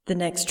The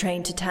next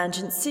train to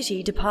Tangent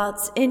City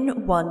departs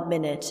in 1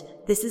 minute.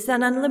 This is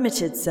an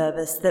unlimited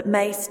service that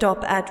may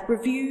stop at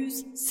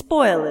reviews,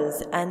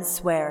 spoilers, and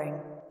swearing.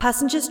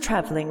 Passengers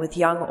travelling with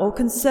young or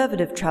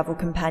conservative travel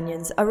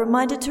companions are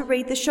reminded to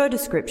read the show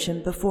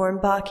description before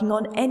embarking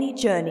on any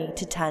journey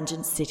to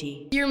Tangent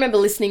City. Do you remember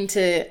listening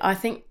to, I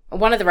think,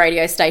 one of the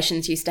radio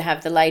stations used to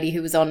have the lady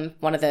who was on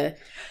one of the...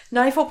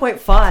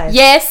 94.5.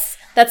 Yes,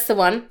 that's the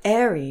one.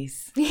 Aries.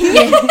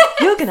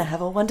 You're going to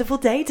have a wonderful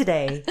day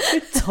today.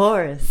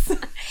 Taurus.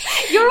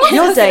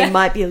 Your day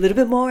might be a little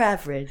bit more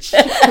average.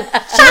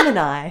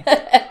 Gemini.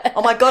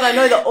 Oh my God, I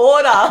know the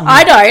order.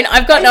 I don't.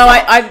 I've got no...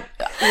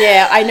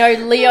 I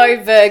know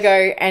Leo, Virgo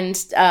and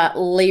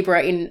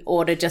Libra in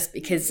order just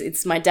because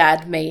it's my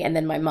dad, me, and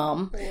then my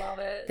mum. Love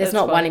it. There's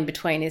not one in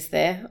between, is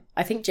there?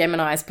 I think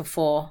Gemini is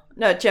before.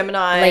 No,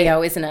 Gemini.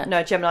 Leo, isn't it?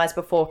 No, Gemini is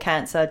before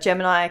Cancer.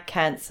 Gemini,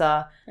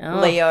 Cancer,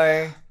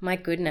 Leo. My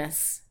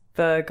goodness.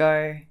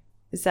 Virgo.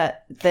 Is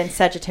that then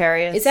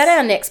Sagittarius? Is that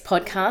our next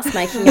podcast,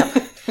 making up?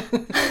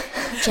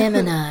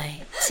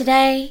 Gemini.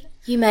 Today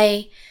you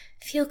may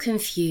feel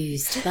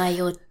confused by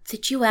the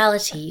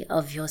duality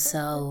of your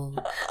soul.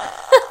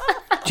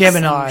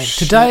 Gemini.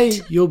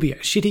 Today you'll be a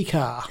shitty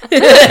car.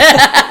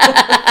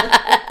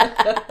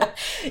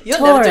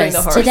 You're never doing the Taurus.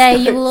 horoscopes. Today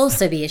you will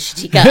also be a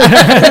shitty car.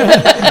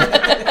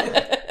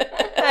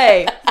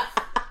 Hey.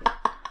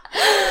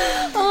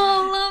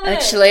 Oh, love it.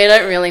 Actually, I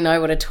don't really know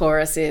what a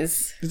Taurus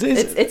is.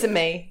 It's a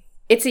me.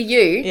 It's a you?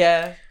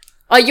 Yeah.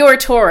 Oh, you're a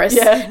Taurus?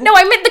 Yeah. No,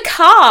 I meant the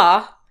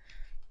car.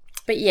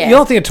 But yeah. You're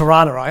not thinking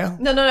Tirana, are you?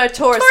 No,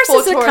 Taurus. Taurus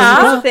is a Taurus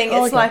car? is the thing.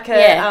 Oh, It's okay. like a,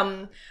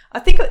 Yeah. I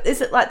think,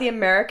 is it like the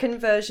American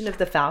version of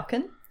the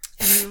Falcon?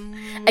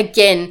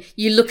 Again,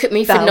 you look at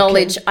me Falcon. for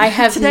knowledge. I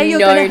have Today you're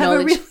no going to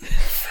have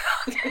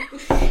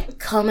knowledge.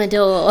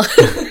 Commodore.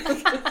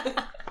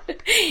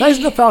 No,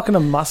 isn't the Falcon a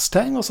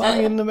Mustang or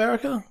something in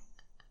America?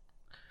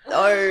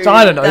 Oh, So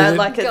I don't know.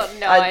 Got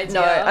no idea.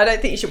 No, I don't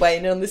think you should weigh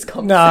in on this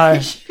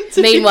conversation.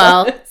 to be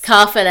Meanwhile, honest.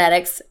 car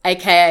fanatics,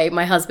 aka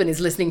my husband, is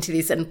listening to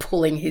this and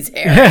pulling his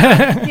hair.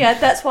 Yeah,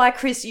 that's why,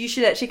 Chris, you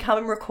should actually come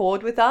and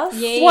record with us.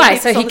 Yeah. Why?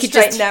 It's So on he the could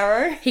straight just and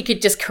narrow. He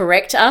could just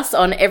correct us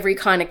on every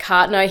kind of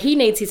car. No, he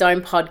needs his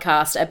own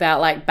podcast about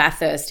like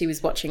Bathurst. He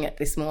was watching it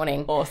this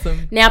morning.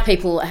 Awesome. Now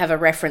people have a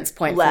reference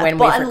point Lap for when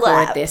by we've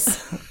recorded lap.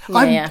 this.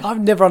 Yeah.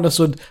 I've never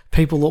understood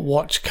people that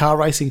watch car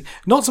racing.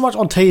 Not so much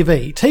on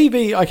TV.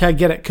 TV, okay, I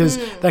get it because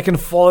they can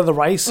follow the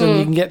race and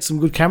you can get some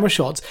good camera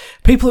shots.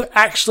 People who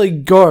actually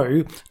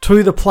go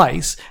to the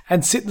place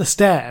and sit in the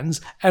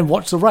stands and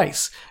watch the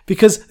race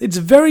because it's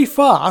very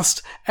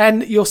fast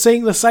and you're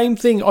seeing the same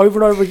thing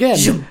over and over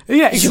again.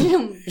 Yeah,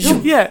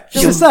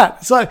 just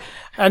that. So,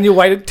 and you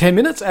wait 10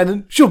 minutes and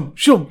then shum.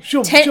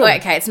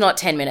 Okay, it's not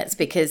 10 minutes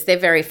because they're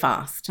very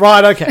fast.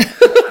 Right, okay.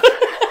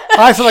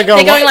 I thought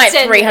They're going like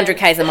 10 300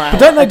 k's a mile.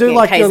 don't they do Yeah,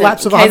 like k's your a-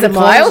 laps of k's a 100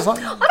 miles or mile?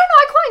 something? I don't know.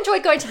 I quite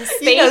enjoyed going to the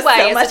Speedway You know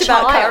so much as a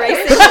about car child.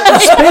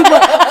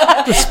 racing.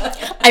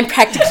 I'm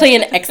practically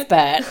an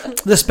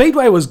expert. The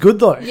Speedway was good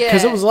though, because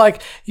Yeah. it was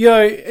like,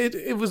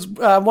 it was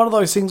one of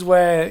those things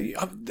where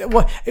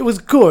it was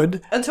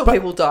good Until but-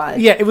 people died.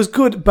 Yeah, it was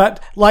good, but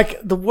like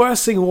the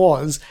worst thing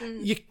was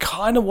you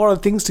kind of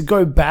wanted things to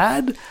go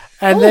bad.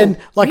 And then,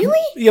 like,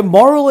 you're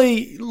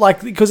morally, like,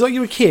 because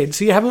you're a kid,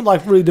 so you haven't,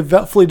 like, really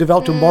fully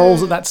developed your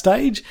morals at that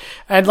stage.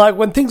 And, like,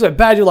 when things went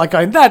bad, you're like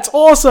going, that's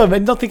awesome.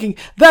 And not thinking,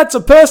 that's a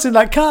person in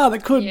that car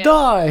that could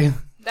die.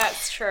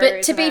 That's true. But to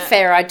isn't be it?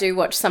 fair, I do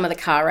watch some of the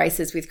car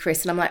races with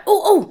Chris and I'm like,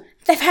 oh,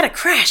 they've had a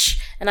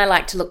crash. And I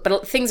like to look,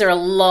 but things are a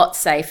lot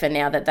safer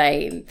now than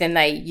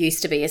they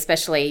used to be,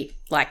 especially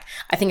like,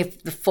 I think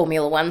of the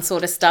Formula One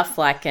sort of stuff,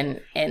 like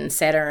and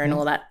Seta and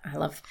all that. I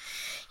love,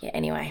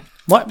 anyway.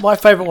 My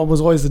favourite one was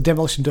always the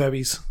demolition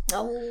derbies.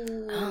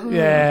 Oh.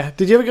 Yeah.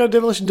 Did you ever go to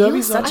demolition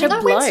derbies? such I a think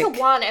I went bloke. to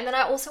one, and then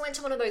I also went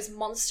to one of those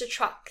monster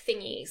truck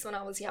thingies when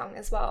I was young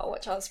as well,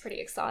 which I was pretty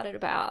excited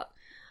about.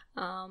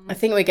 I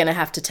think we're going to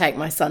have to take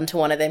my son to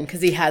one of them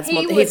because he's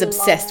would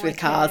obsessed with like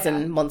cars it.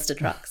 and monster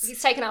trucks.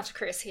 He's taken after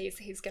Chris.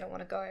 He's going to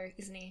want to go,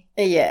 isn't he?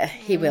 Yeah,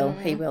 he will.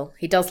 He will.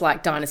 He does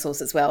like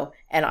dinosaurs as well.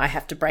 And I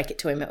have to break it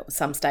to him at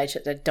some stage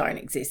that they don't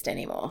exist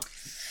anymore.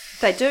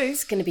 They do.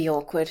 It's going to be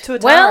awkward.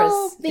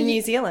 Tuataras in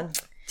New Zealand.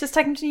 Just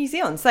take them to New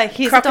Zealand. Say,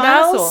 here's a dinosaur.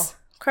 crocodiles.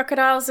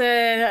 Crocodiles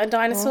are a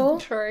dinosaur.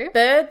 True.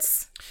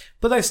 Birds.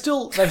 But they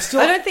still. I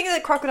don't think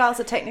that crocodiles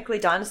are technically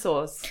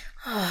dinosaurs.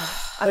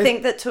 I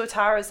think that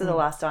tuataras are the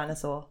last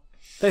dinosaur.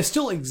 They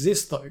still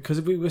exist though, because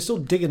we're still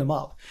digging them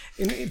up.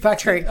 In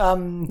fact,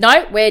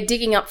 No, we're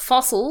digging up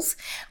fossils,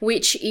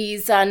 which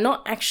is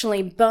not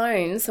actually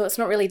bones, so it's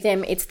not really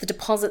them. It's the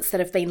deposits that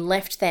have been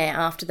left there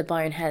after the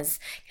bone has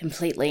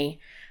completely,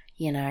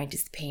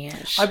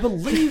 disappeared. I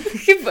believe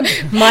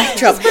Mic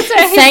drop.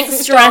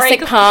 Thanks,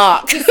 Jurassic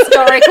Park.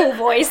 Historical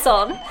voice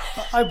on.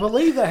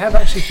 they have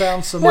actually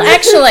found some. Well,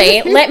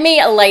 actually, let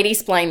me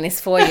lady-splain this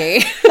for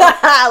you.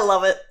 I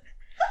love it.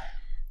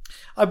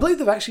 I believe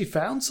they've actually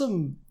found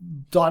some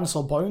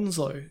dinosaur bones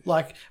though.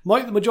 Like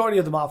the majority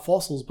of them are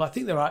fossils, but I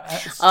think there are.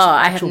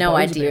 I have no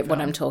idea what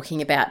I'm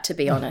talking about, to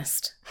be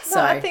honest. So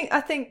No, I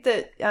think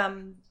that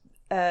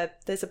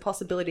there's a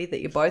possibility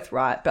that you're both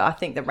right, but I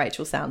think that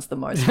Rachel sounds the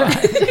most right.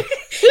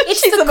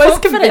 It's She's the the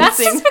most confidence. That's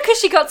convincing. just because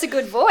she got a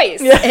good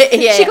voice.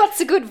 Yeah. She got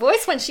a good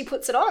voice when she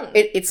puts it on.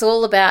 It's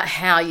all about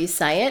how you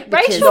say it.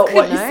 because, Rachel Not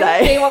what you could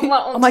say. be on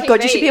Oh my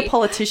God, you should be a TV.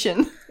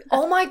 politician.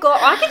 Oh my God,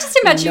 I can just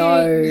imagine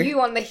No. you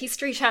on the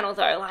History Channel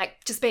though,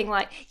 like just being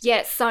like,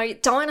 yeah, so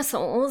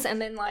dinosaurs,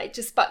 and then like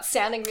just but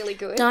sounding really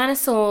good.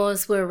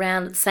 Dinosaurs were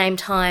around at the same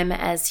time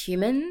as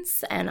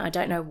humans, and I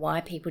don't know why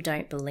people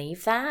don't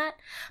believe that.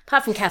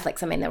 Apart from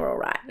Catholics, I mean, they were all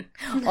right.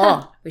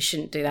 Oh, we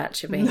shouldn't do that,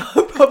 should we?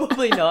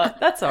 Probably not.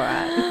 That's all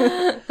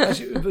right.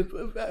 Actually,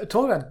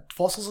 talking about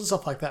fossils and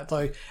stuff like that,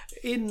 though,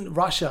 in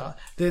Russia,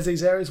 there's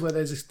these areas where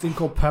there's this thing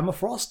called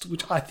permafrost,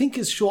 which I think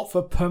is short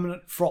for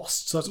permanent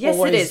frost. So it's Yes,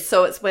 always, it is.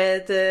 So it's where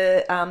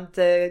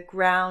the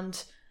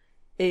ground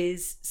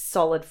is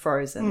solid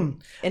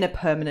frozen in a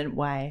permanent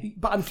way.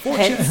 But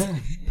unfortunately,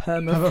 Hence,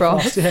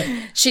 permafrost.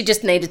 yeah. She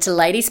just needed to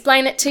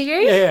lady-splain it to you.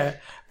 Yeah.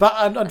 But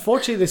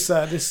unfortunately, this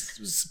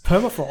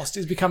permafrost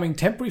is becoming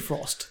temporary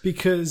frost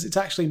because it's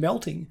actually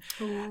melting.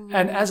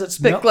 And as it's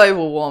But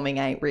global warming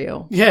ain't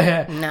real.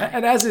 yeah, No.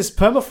 and as this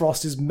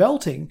permafrost is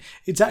melting,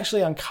 it's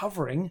actually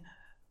uncovering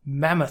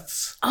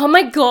mammoths. Oh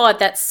my God,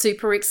 that's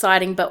super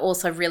exciting, but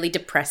also really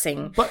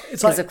depressing But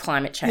it's because like- of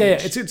climate change. Yeah,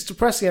 it's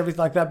depressing, everything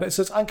like that. But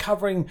so it's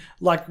uncovering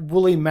like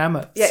woolly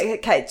mammoths. Yeah,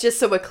 okay, just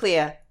so we're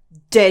clear,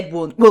 dead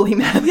woolly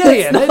mammoths.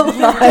 Yeah. not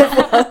live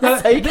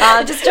ones. So you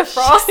can't Just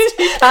defrost.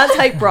 you can't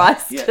take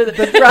Bryce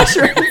to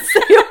Russia and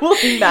see a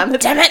woolly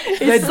mammoth. Damn it.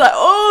 It's like,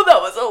 oh,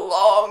 that was a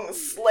long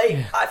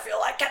sleep. I feel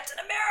like Captain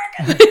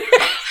America.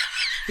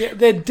 Yeah,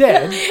 they're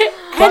dead.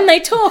 And they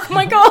talk,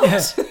 my God.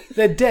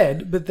 They're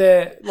dead, but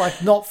they're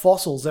like not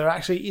fossils. They're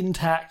actually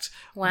intact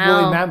Wow.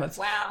 woolly mammoths.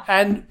 Wow.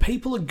 And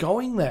people are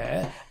going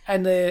there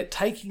and they're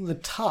taking the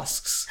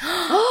tusks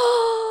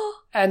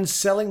and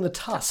selling the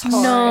tusks.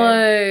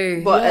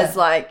 No. But Yeah. as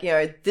like,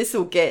 this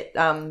will get,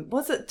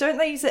 what's it? Don't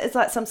they use it as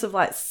like some sort of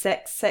like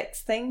sex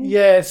thing?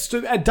 Yeah,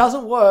 it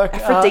doesn't work.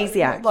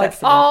 Aphrodisiac, Like, that's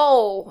the word.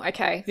 Oh,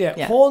 okay.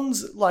 yeah,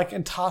 horns like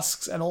and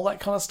tusks and all that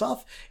kind of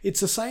stuff. It's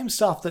the same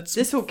stuff that's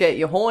This will get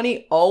you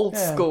horny old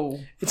Yeah. school.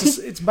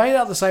 it's made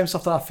out of the same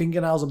stuff that our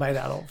fingernails are made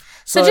out of.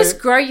 So just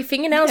grow your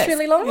fingernails Yes.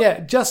 really long? yeah,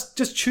 just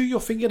chew your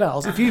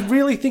fingernails. If you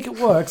really think it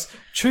works,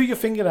 chew your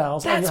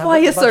fingernails. and That's you'll why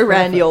have you're a so bunch of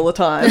randy benefit. all the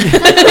time.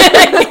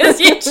 Because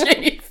you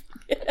chew.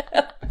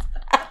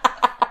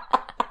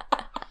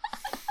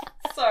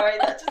 Sorry,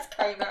 that just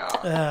came out.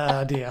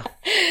 Ah, dear.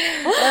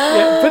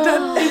 Yeah, but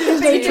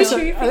then they just,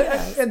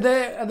 and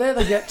there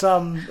they get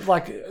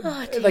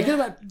they get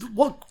about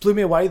what blew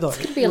me away though.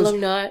 Be a was long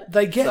night.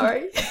 They get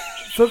Sorry.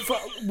 for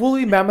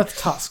woolly mammoth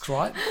tusks,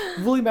 right?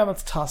 Woolly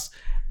mammoth tusks,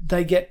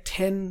 they get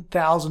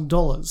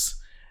 $10,000.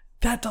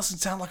 That doesn't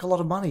sound like a lot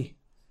of money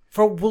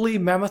for a woolly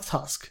mammoth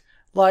tusk.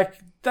 Like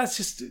that's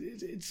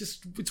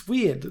it's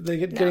weird. They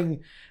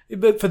getting,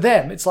 but for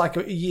them it's like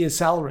a year's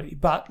salary.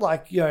 But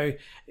like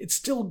it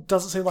still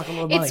doesn't seem like a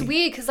lot of money. It's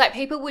weird because like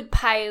people would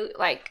pay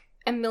like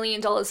 $1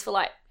 million for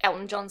like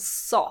Elton John's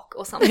sock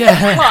or something.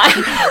 Yeah.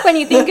 Like, when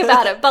you think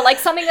about it, but like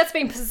something that's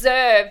been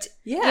preserved,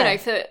 Yeah.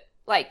 For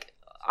like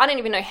I don't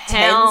even know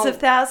how Tens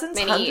of thousands,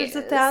 many hundreds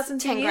of years.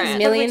 thousands, 10 of grand. years.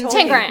 Millions. What are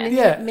we 10 talking? grand.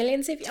 Yeah.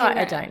 Millions of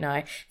I don't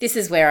know. This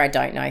is where I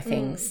don't know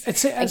things.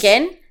 It's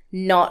Again,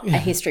 not a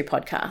history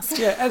podcast.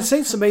 Yeah, and it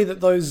seems to me that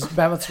those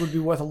mammoths would be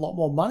worth a lot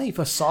more money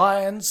for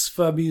science,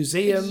 for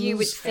museums. You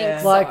would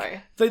think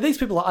like these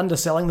people are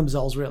underselling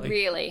themselves, really.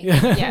 Really?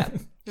 Yeah.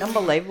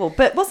 Unbelievable.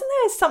 But wasn't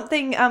there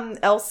something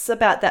else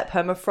about that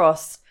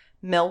permafrost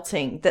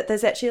melting, that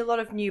there's actually a lot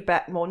of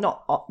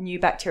not new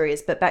bacteria,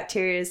 but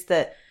bacteria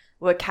that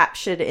were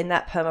captured in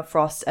that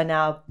permafrost are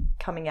now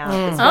coming out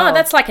as well. Oh,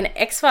 that's like an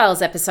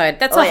X-Files episode.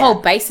 That's a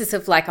whole basis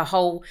of like a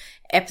whole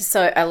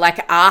episode,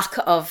 like arc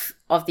of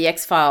the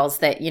X-Files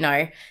that,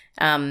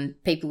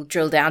 people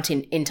drill down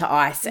into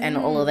ice and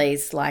all of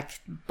these like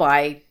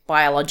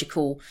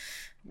biological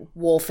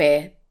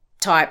warfare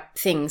type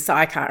things. So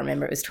I can't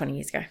remember. It was 20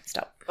 years ago.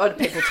 Stop. Or do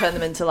people turn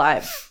them into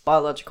like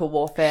biological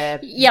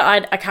warfare? Yeah,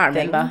 I can't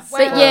remember. Things.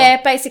 But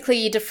yeah, basically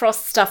you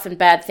defrost stuff and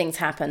bad things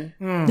happen.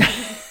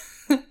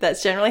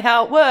 That's generally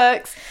how it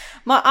works.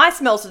 My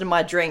ice melted in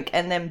my drink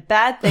and then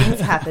bad things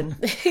happen.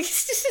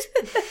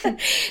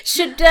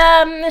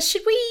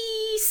 Should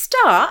we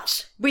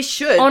start We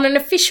should. on an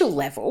official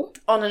level?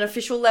 On an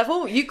official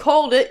level, you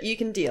called it, you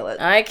can deal it.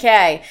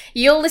 Okay,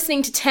 you're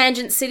listening to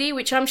Tangent City,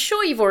 which I'm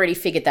sure you've already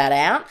figured that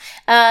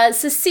out.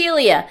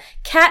 Cecilia,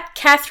 Kat,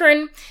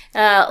 Catherine,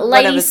 Lady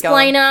Whatever's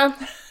going.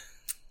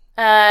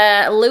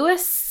 Splainer,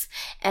 Lewis,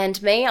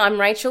 and me. I'm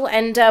Rachel,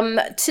 and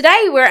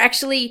today we're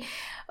actually.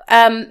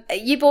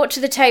 You brought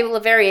to the table a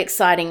very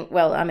exciting.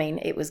 Well, I mean,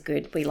 it was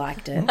good. We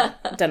liked it.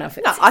 Don't know if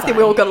it's. I think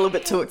we all got a little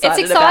bit too excited.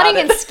 It's exciting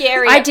about and it.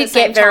 scary. I at the did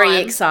same get very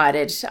time.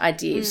 excited. I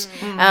did.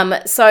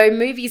 So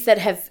movies that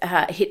have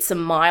hit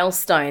some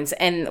milestones,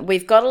 and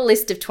we've got a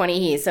list of 20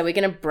 here. So we're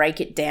going to break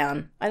it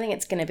down. I think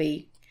it's going to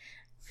be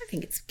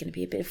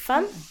a bit of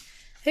fun.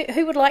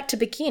 Who would like to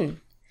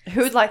begin?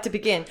 Who would like to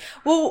begin?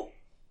 Well,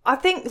 I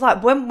think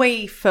like when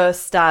we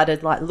first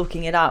started like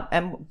looking it up,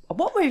 and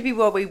what movie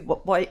were we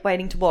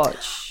waiting to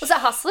watch? Was it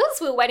Hustlers?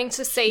 We were waiting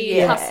to see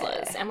Yeah.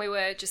 Hustlers, and we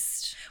were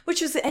just Which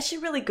was actually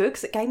really good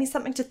because it gave me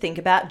something to think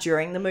about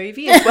during the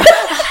movie as well.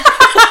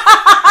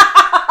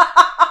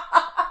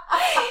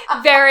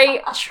 very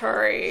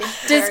true.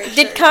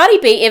 Did Cardi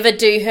B ever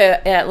do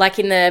her like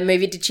in the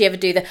movie? Did she ever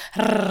do the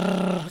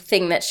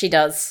thing that she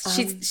does?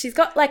 She's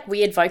got like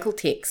weird vocal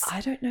tics.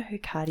 I don't know who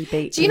Cardi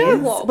B is. Do you know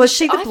what? Was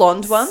she the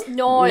blonde one?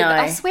 No, No. but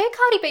I swear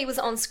Cardi B was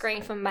on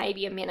screen for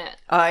maybe a minute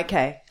Oh,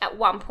 okay. at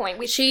one point.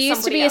 With She used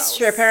to somebody be else. a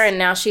stripper and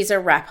now she's a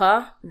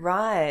rapper.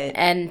 Right.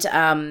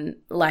 And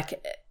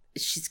like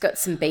she's got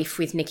some beef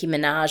with Nicki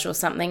Minaj or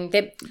something.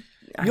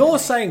 You're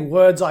saying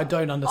words I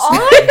don't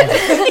understand.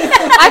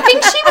 I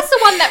think she was the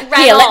one that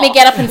ran Here, off. let me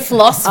get up and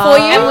floss for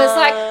you. and was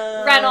like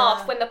ran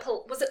off when the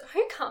was it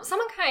who come?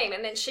 Someone came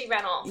and then she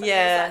ran off. And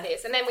Yeah. things like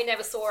this, and then we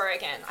never saw her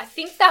again. I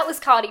think that was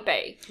Cardi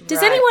B.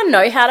 Does anyone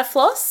know how to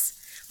floss?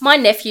 My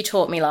nephew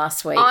taught me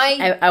last week.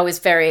 I was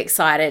very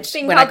excited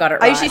when I got it I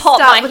right. usually Pop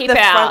start my with hip the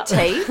out.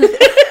 front teeth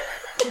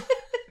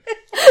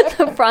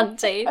The front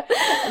teeth.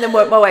 and then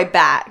work my way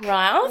back.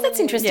 Right. Oh, that's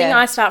interesting. Yeah.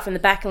 I start from the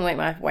back and work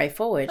my way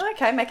forward.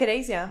 Okay, make it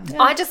easier.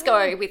 Yeah. I just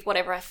go with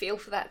whatever I feel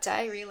for that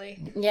day, really.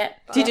 Yeah.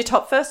 Do you do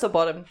top first or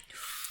bottom?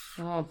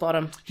 Oh,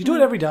 bottom. Do you do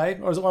it every day?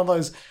 Or is it one of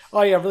those,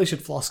 oh yeah, I really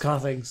should floss kind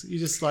of things? You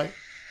just like,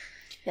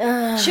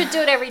 Should do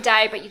it every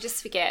day, but you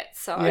just forget.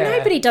 So Yeah.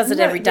 Nobody does it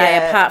every day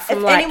Yeah. apart from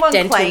If like anyone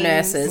dental claims-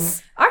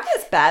 nurses. I reckon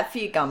it's bad for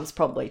your gums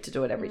probably to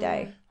do it every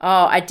day.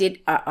 Oh, I did.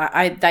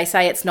 They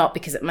say it's not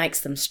because it makes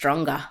them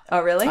stronger.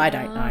 Oh, really? I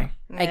don't know.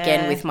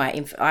 Again, Yeah. with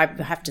my, I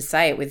have to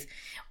say it with,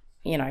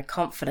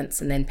 confidence,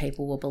 and then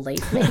people will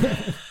believe me.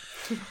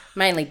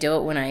 Mainly do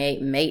it when I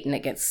eat meat and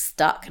it gets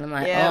stuck, and I'm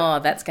like, Yeah. oh,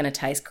 that's going to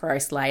taste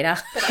gross later.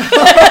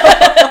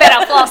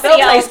 better floss the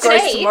It'll old taste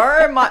gross teeth.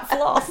 tomorrow, might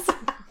floss.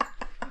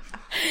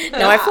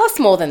 No, I floss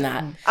more than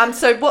that.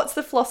 So what's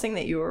the flossing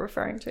that you were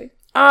referring to?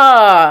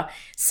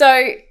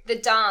 So The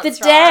dance, the right?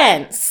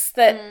 dance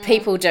that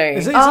people do.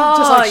 is it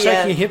just like shaking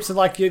yeah. your hips and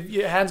like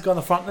your hands go on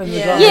the front and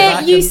you go on Yeah. the Yeah,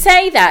 back? you and-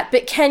 say that,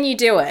 but can you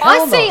do it? I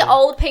Hell see no.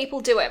 old people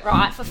do it,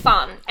 right, for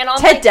fun. And I'm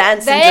Ted like,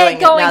 Danson they're doing it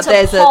going now. to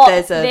There's a- pop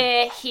there's a-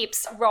 their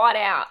hips right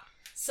out.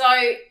 So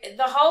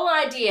the whole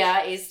idea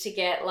is to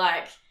get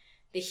like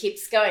the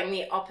hips going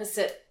the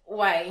opposite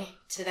way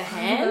to the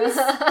hands.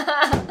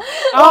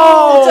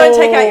 Oh! Don't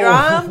take out your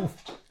arm.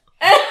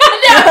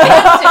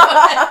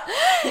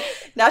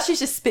 Now she's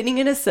just spinning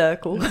in a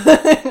circle.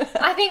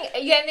 I think,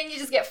 and then you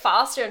just get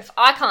faster, and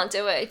I can't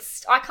do it.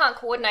 I can't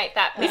coordinate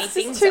that many It's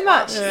things too at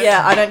much. once.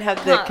 Yeah, I don't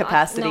have the Can't-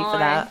 capacity no, for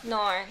that.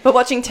 No, But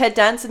watching Ted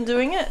Danson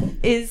doing it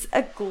is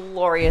a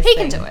glorious he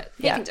thing. can do it.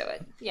 He Yeah. can do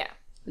it. Yeah,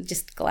 I'm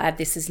just glad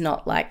this is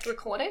not like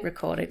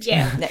recorded.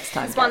 Yeah. Next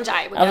time. It's one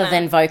day. We're Other gonna-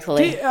 than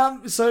vocally.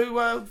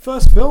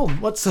 First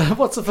film. What's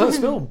the first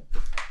film?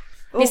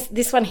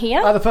 This one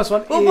here? The first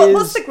one Well, is...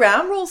 what's the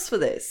ground rules for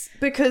this?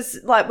 Because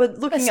like we're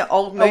looking at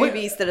old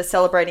movies that are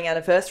celebrating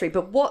anniversary,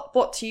 but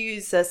what to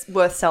use as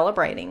worth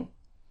celebrating?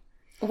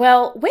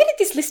 Well, where did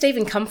this list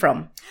even come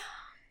from?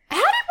 How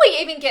did we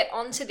even get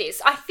onto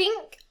this? I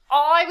think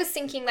I was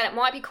thinking that it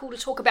might be cool to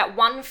talk about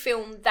one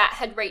film that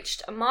had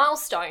reached a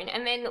milestone,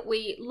 and then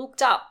we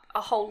looked up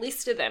a whole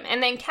list of them.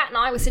 And then Kat and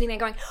I were sitting there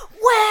going,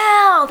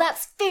 wow,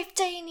 that's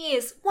 15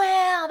 years.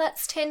 Wow,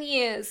 that's 10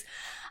 years.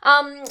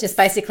 Just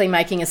basically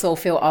making us all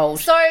feel old.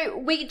 So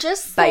we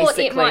just thought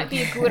Basically. it might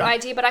be a good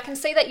idea, but I can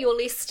see that your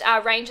list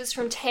ranges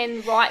from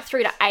 10 right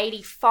through to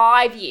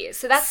 85 years.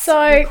 So that's So,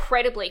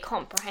 incredibly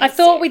comprehensive. I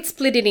thought we'd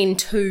split it in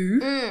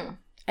two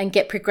and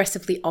get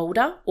progressively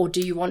older, or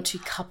do you want to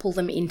couple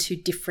them into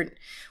different...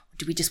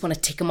 Do we just want to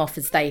tick them off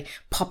as they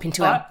pop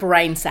into our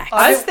brain sacs?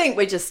 I think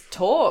we just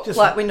talk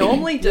like we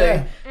normally do.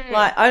 Yeah.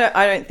 Like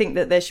I don't think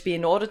that there should be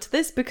an order to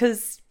this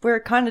because we're a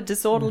kind of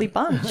disorderly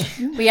bunch.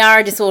 We are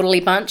a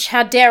disorderly bunch.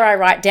 How dare I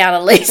write down a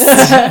list?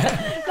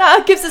 No,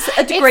 it gives us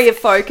a degree of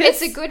focus.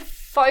 It's a good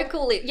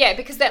focal,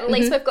 because then at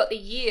least we've got the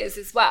years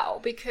as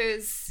well.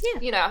 Because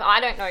I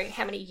don't know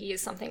how many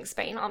years something's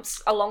been.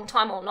 A long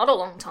time or not a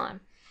long time,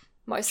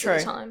 most of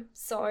the time.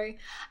 So,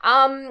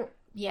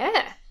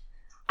 yeah.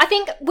 I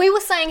think we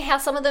were saying how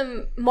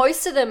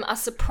most of them are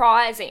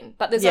surprising,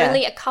 but there's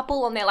only a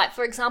couple on there. Like,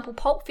 for example,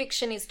 Pulp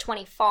Fiction is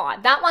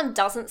 25. That one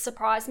doesn't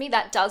surprise me.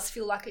 That does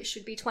feel like it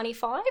should be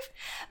 25.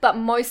 But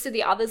most of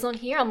the others on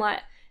here, I'm like,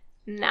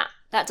 nah,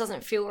 that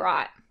doesn't feel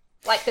right.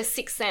 Like The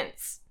Sixth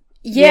Sense.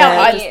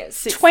 Yeah, years.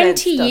 Sixth 20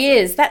 Sense doesn't.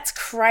 years. That's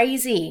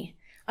crazy.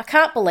 I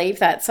can't believe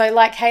that. So,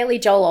 like, Haley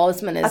Joel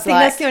Osment is I think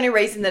like... that's the only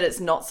reason that it's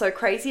not so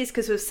crazy is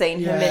because we've seen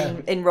Yeah.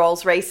 him in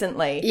roles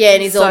recently. Yeah,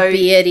 and he's all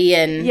beardy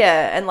and...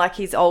 Yeah, and like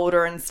he's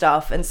older and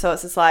stuff. And so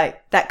it's just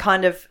like that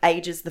kind of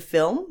ages the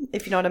film,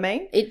 if you know what I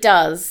mean. It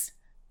does.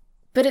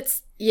 But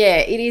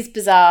it is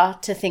bizarre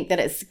to think that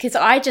it's... Because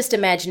I just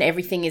imagine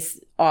everything is...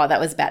 Oh,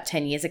 that was about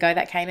 10 years ago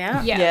that came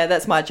out. Yeah.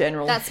 That's my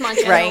general That's my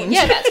general. range.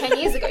 Yeah, about 10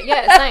 years ago.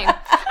 Yeah, same.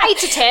 8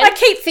 to 10. I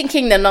keep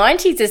thinking the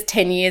 90s is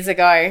 10 years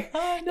ago.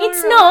 know,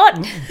 It's right?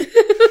 not.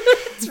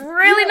 It's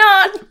really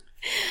not.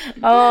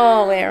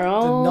 Oh, we're The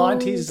old.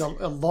 90s is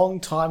a long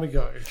time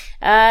ago.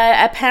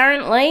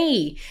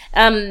 Apparently.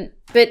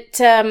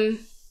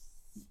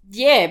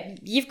 Yeah,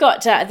 you've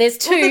got, there's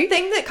two. Well, the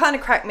thing that kind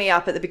of cracked me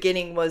up at the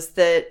beginning was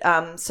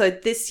that, so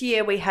this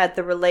year we had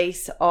the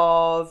release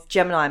of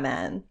Gemini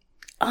Man.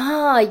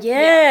 Oh,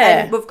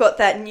 yeah. And we've got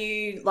that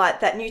new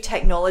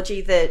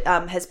technology that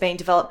has been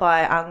developed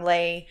by Ang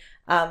Lee.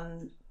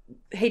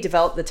 He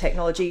developed the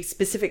technology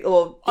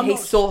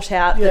sought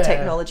out the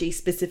technology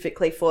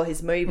specifically for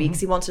his movie because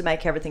he wanted to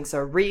make everything so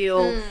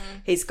real.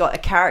 He's got a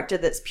character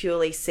that's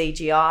purely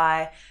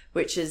CGI,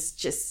 which is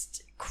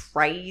just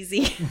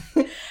crazy.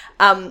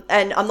 And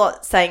I'm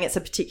not saying it's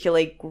a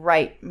particularly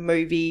great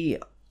movie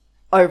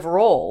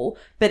overall,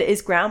 but it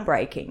is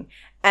groundbreaking.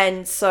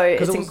 And so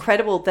it's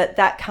incredible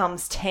that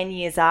comes 10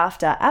 years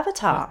after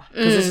Avatar.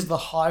 Because this is the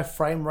high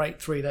frame rate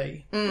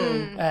 3D.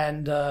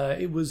 And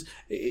it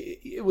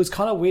was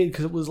kind of weird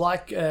because it was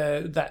like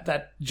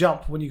that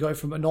jump when you go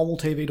from a normal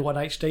TV to an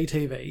HD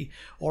TV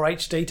or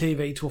HD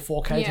TV to a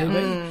 4K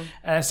TV.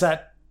 And it's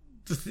that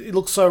it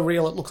looks so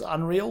real, it looks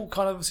unreal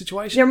kind of a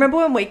situation. You remember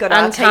when we got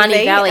our Uncanny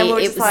TV Valley, and we were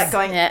it just was- like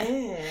going,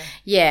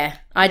 Yeah,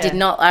 I did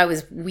not. I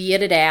was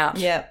weirded out.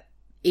 yeah.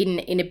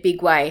 In a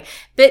big way.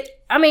 But,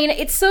 I mean,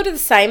 it's sort of the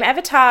same.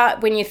 Avatar,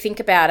 when you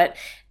think about it,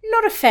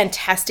 not a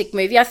fantastic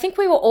movie. I think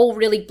we were all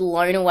really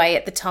blown away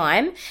at the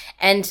time.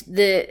 And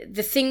the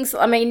things,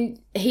 I mean,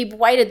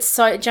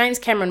 James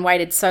Cameron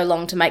waited so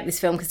long to make this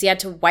film because he had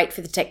to wait for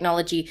the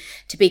technology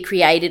to be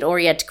created or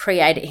he had to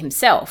create it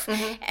himself.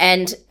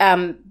 And,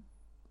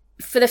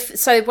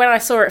 so when I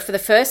saw it for the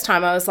first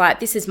time, I was like,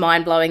 this is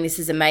mind-blowing, this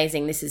is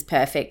amazing, this is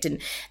perfect. And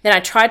then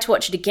I tried to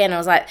watch it again. I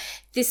was like,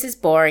 this is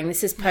boring,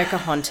 this is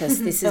Pocahontas,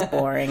 this is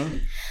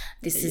boring.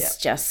 This is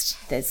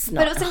just, there's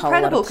not a whole lot of plot. But it was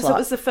incredible because it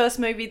was the first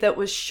movie that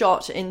was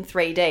shot in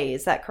 3D.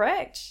 Is that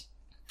correct?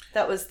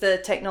 That was the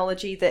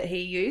technology that he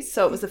used.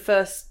 So it was the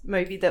first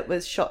movie that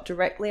was shot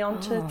directly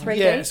onto 3D.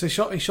 Yeah, so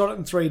he shot it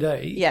in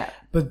 3D. Yeah.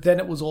 But then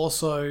it was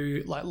also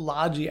like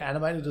largely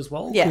animated as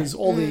well. Yeah. Because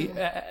all the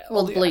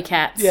Blue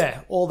Cats.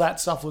 Yeah, all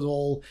that stuff was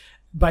all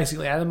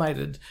basically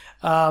animated.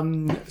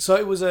 So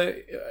it was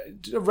a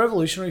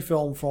revolutionary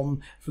film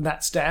from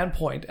that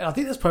standpoint. And I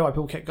think that's probably why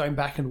people kept going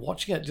back and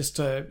watching it just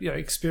to,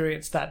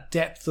 experience that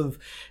depth of,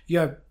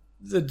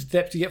 the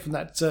depth you get from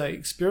that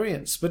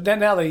experience. But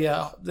now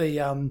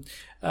the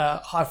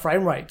high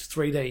frame rate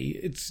 3D,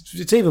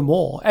 it's even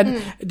more.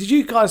 And did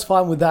you guys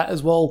find with that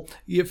as well?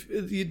 You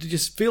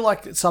just feel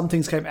like some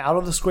things came out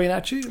of the screen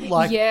at you,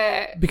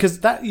 Yeah.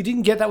 because that you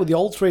didn't get that with the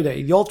old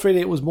 3D. The old 3D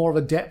it was more of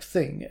a depth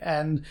thing,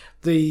 and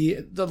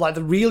the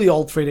really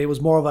old 3D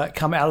was more of a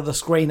come out of the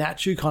screen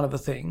at you kind of a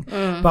thing.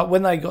 But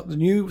when they got the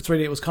new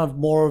 3D, it was kind of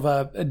more of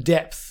a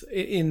depth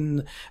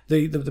in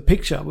the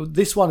picture.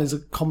 This one is a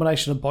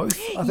combination of both,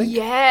 I think.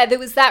 Yeah, there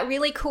was that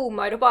really cool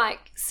motorbike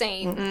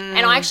scene.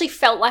 And I actually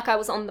felt like I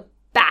was on the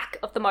back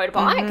of the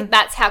motorbike.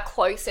 That's how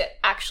close it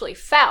actually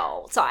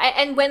felt.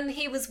 And when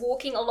he was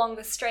walking along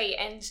the street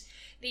and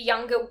the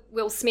younger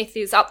Will Smith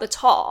is up the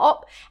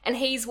top and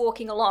he's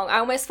walking along, I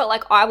almost felt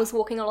like I was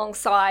walking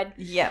alongside.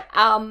 Yeah.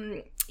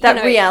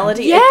 That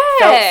reality, yeah, it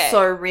felt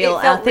so real.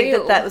 It felt and I think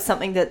real. that was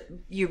something that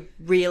you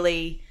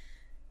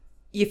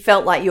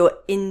felt like you were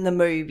in the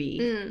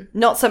movie.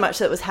 Not so much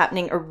that it was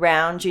happening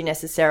around you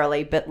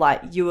necessarily, but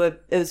like it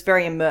was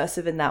very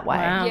immersive in that way.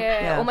 Wow.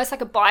 Yeah, almost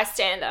like a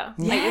bystander.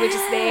 Like you were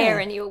just there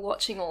and you were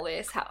watching all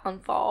this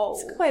unfold.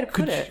 That's a good way to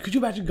put it. Could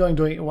you imagine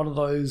doing one of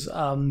those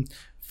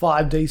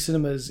 5D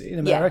cinemas in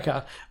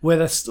America where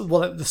the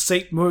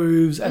seat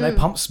moves and they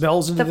pump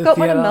smells into They've the got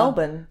theatre? one in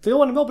Melbourne. They've got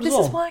one in Melbourne This as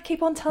well. is why I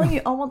keep on telling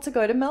you I want to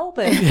go to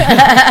Melbourne.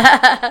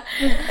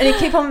 And you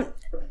keep on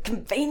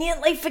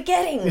conveniently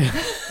forgetting.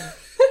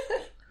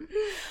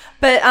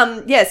 But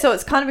so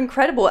it's kind of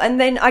incredible. And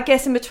then I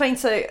guess in between,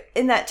 so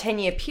in that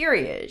 10-year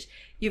period,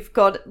 you've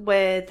got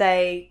where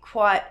they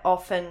quite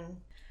often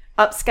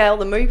upscale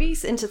the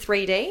movies into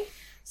 3D.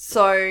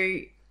 So,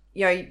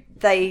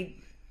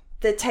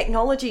 the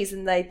technologies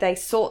and they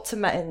sort to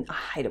make, and I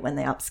hate it when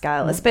they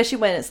upscale, especially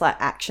when it's like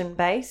action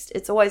based.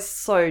 It's always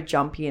so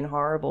jumpy and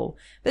horrible.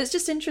 But it's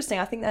just interesting.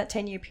 I think that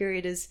 10-year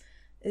period is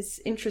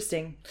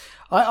interesting.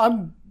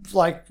 I'm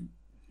like,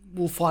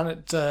 we'll find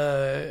it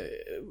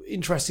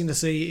interesting to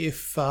see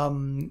if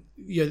the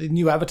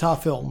new Avatar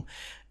film.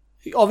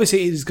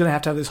 Obviously, it is going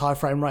to have this high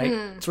frame rate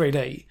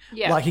 3D.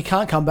 Yeah. Like he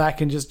can't come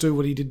back and just do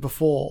what he did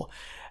before.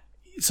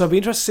 So it'd be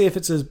interesting to see if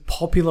it's as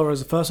popular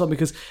as the first one,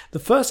 because the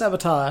first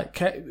Avatar,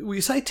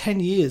 we say 10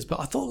 years, but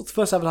I thought the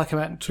first Avatar came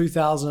out in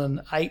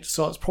 2008,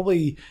 so it's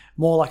probably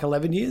more like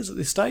 11 years at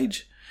this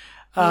stage.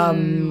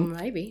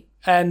 Maybe.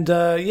 And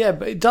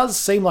but it does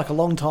seem like a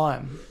long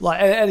time.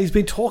 And he's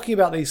been talking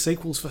about these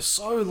sequels for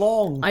so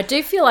long. I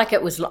do feel like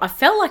it was. I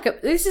felt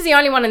like this is the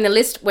only one in the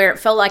list where it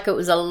felt like it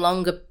was a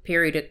longer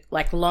period,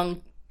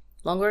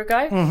 longer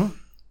ago. Mm-hmm.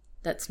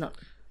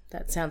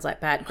 That sounds like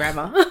bad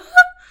grammar.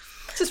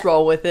 Just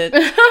roll with it.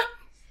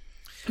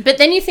 But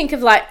then you think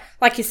of like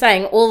you're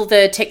saying, all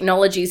the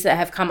technologies that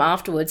have come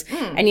afterwards,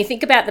 and you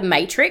think about The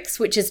Matrix,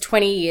 which is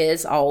 20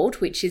 years old,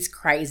 which is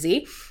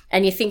crazy.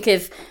 and you think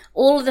of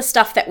all of the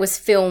stuff that was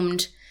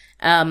filmed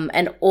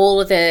and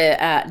all of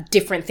the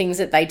different things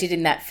that they did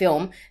in that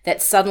film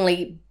that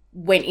suddenly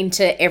went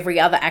into every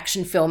other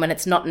action film, and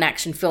it's not an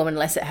action film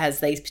unless it has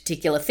these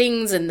particular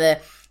things, and the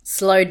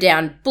slowed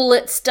down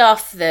bullet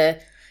stuff,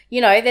 there's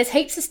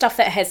heaps of stuff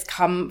that has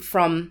come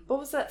from... What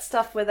was that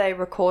stuff where they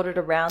recorded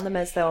around them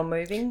as they were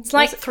moving? It's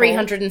like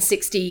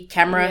 360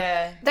 camera.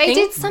 Yeah. They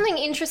did something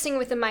interesting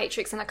with The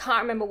Matrix, and I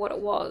can't remember what it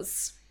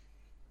was.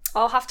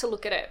 I'll have to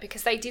look at it,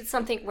 because they did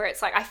something where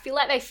it's like, I feel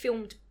like they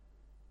filmed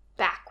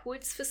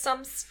backwards for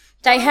some...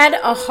 They had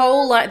a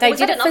whole... They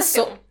did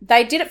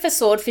it for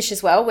Swordfish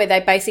as well, where they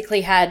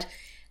basically had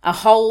a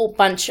whole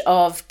bunch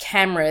of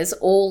cameras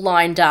all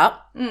lined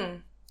up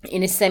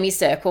in a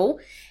semicircle,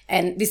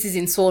 and this is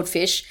in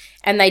Swordfish,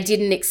 and they did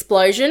an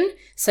explosion,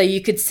 so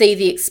you could see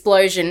the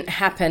explosion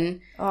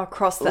happen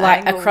across the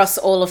angles. Across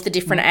all of the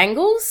different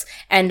angles,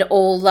 and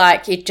all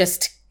it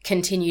just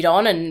continued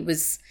on and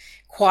was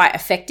quite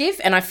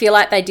effective. And I feel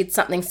like they did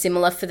something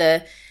similar for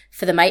the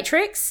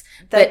Matrix.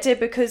 They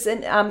did, because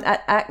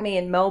at Acme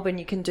in Melbourne,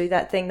 you can do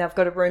that thing. They've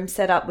got a room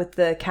set up with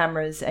the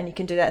cameras, and you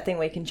can do that thing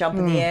where you can jump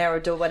in the air or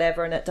do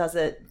whatever, and it does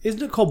it.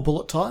 Isn't it called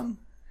Bullet Time?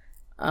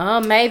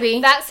 Oh,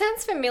 maybe. That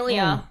sounds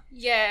familiar.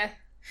 Yeah.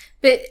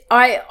 But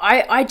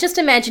I just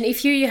imagine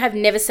if you have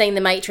never seen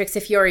The Matrix,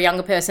 if you're a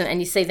younger person and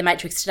you see The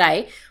Matrix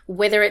today,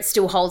 whether it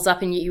still holds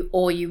up in you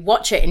or you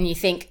watch it and you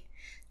think,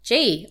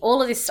 gee,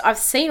 all of this, I've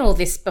seen all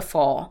this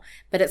before.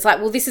 But it's like,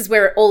 well, this is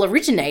where it all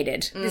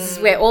originated. This is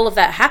where all of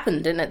that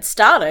happened and it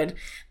started.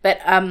 But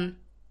I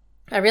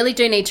really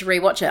do need to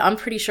rewatch it. I'm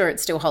pretty sure it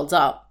still holds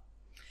up.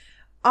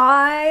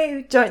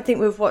 I don't think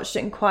we've watched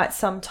it in quite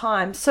some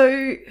time.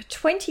 So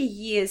 20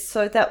 years,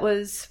 so that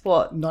was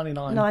what?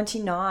 99.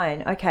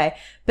 99, okay.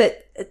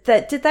 But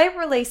did they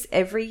release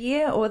every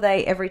year, or were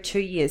they every 2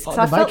 years? Because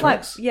The I felt like,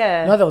 Matrix?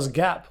 yeah. No, there was a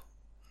gap.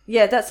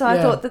 Yeah, that's why I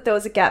Yeah. thought that there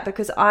was a gap,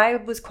 because I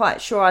was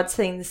quite sure I'd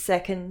seen the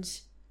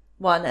second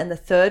one and the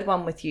third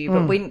one with you,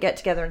 but we didn't get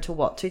together until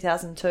what,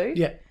 2002?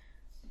 Yeah.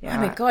 Yeah,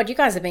 Oh my God, you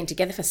guys have been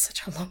together for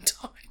such a long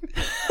time.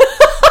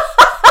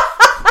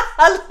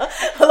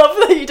 I love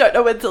that you don't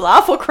know when to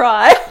laugh or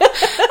cry.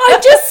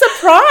 I'm just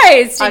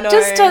surprised. I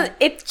know.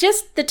 It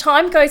just the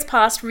time goes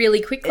past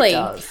really quickly. It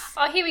does.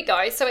 Oh, here we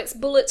go. So it's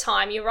bullet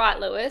time. You're right,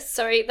 Lewis.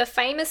 So the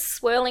famous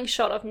swirling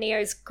shot of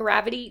Neo's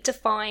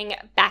gravity-defying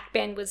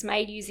backbend was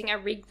made using a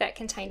rig that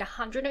contained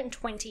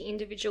 120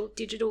 individual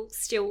digital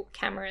still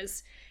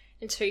cameras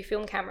and 2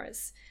 film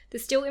cameras. The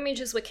still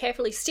images were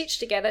carefully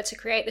stitched together to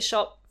create the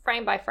shot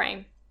frame by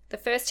frame. The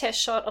first test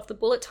shot of the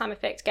bullet time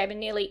effect gave a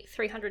nearly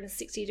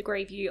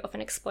 360-degree view of an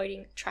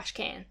exploding trash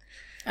can.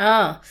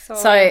 Oh,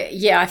 so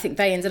yeah, I think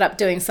they ended up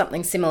doing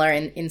something similar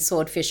in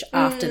Swordfish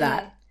after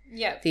that.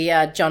 Yeah.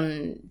 The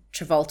John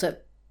Travolta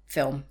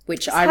film,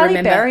 which I Halle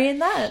remember. Berry in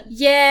that?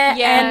 Yeah,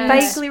 Yeah. and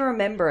Vaguely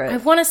remember I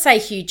it. want to say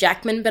Hugh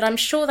Jackman, but I'm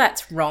sure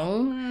that's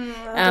wrong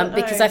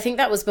because know. I think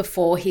that was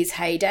before his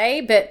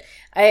heyday. But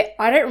I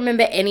don't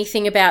remember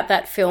anything about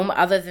that film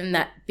other than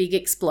that big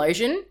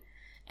explosion.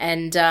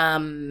 And,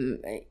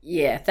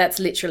 yeah, that's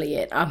literally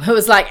it. I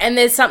was like, and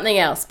there's something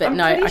else, but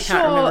no, I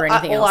can't remember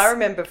anything else. All I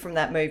remember from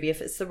that movie,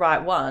 if it's the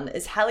right one,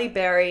 is Halle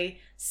Berry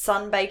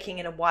sunbaking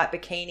in a white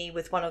bikini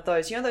with one of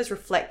those, those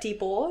reflecty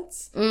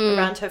boards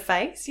around her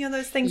face?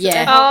 Those things?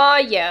 Yeah. Oh,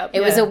 yeah.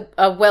 It was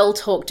a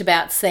well-talked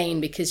about scene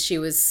because she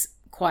was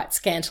quite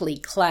scantily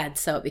clad,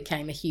 so it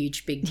became a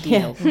huge, big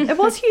deal. It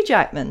was Hugh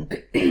Jackman.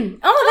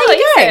 Oh, there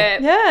you go. Yeah.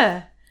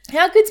 Yeah.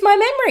 How good's my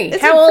memory?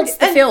 It's How old's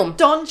the and film?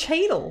 Don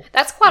Cheadle.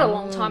 That's quite a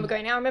long time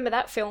ago now. I remember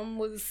that film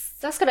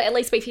that's got to at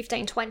least be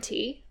 15,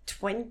 20.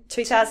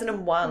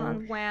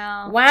 2001.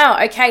 Wow.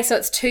 Wow, okay, so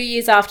it's 2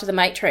 years after The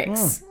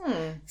Matrix.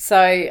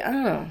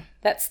 So,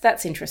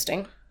 that's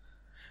interesting.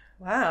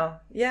 Wow.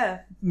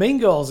 Yeah. Mean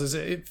Girls is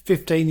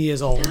 15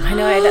 years old. I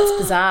know,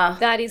 that's bizarre.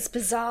 That is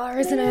bizarre,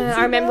 isn't it?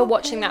 I remember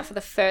watching that for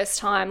the first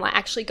time, like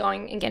actually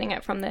going and getting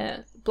it from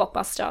the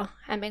Blockbuster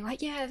and being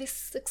like, yeah,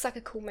 this looks like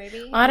a cool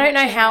movie. I don't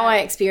know Watching how that. I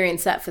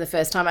experienced that for the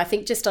first time. I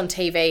think just on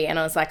TV, and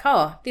I was like,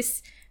 oh,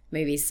 this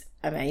movie's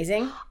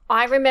amazing.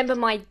 I remember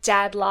my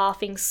dad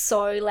laughing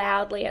so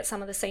loudly at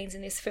some of the scenes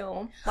in this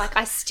film. Like,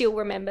 I still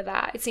remember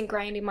that. It's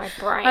ingrained in my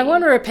brain. I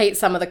want to repeat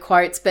some of the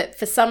quotes, but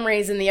for some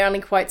reason, the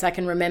only quotes I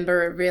can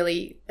remember are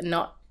really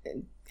not,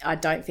 I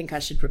don't think I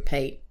should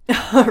repeat.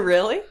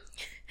 Really?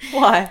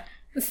 Why?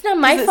 It's not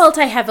my fault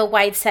I have a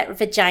wide-set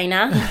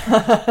vagina.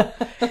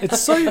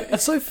 It's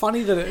so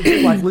funny that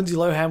it, like Lindsay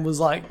Lohan was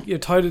like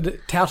touted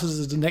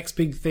as the next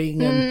big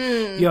thing,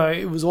 and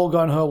it was all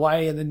going her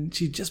way, and then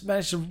she just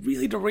managed to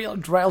really derail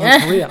her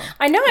career.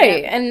 I know,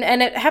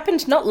 and it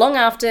happened not long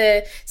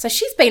after. So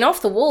she's been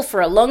off the wall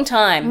for a long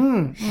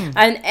time,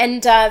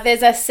 and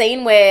there's a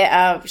scene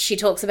where she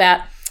talks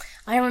about,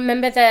 I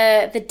remember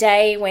the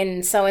day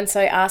when so and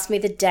so asked me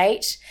the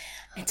date.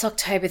 It's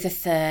October the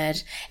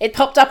 3rd. It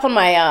popped up on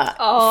my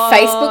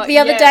Facebook the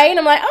other day, and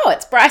I'm like, oh,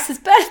 it's Bryce's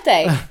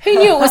birthday. Who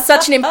knew it was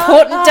such an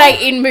important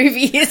date in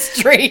movie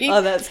history?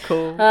 Oh, that's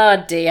cool.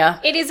 Oh, dear.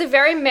 It is a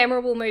very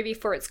memorable movie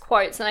for its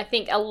quotes, and I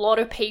think a lot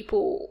of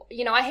people,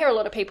 I hear a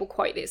lot of people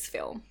quote this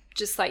film.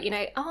 just like,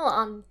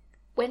 on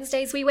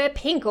Wednesdays we wear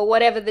pink or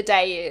whatever the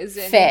day is.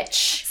 And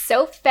Fetch.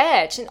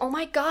 Self-fetch. And oh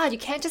my God, you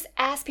can't just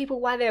ask people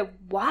why they're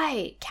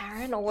white,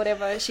 Karen, or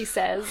whatever she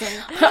says.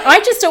 And I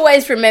just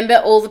always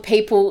remember all the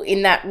people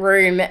in that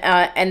room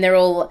and they're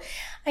all,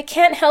 I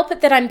can't help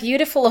it that I'm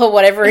beautiful or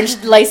whatever.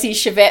 And Lacey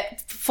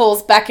Chavette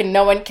falls back and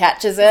no one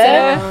catches her.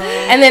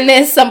 And then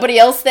there's somebody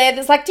else there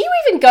that's like, do you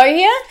even go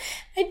here?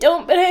 I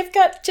don't, but I've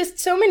got just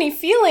so many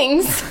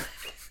feelings.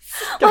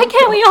 Why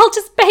can't we all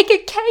just bake a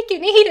cake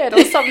and eat it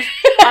or something?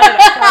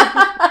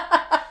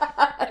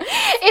 I don't know.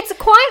 It's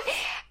quite...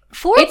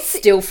 It's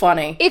still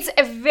funny. It's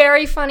a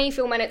very funny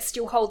film and it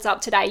still holds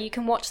up today. You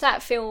can watch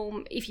that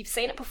film if you've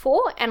seen it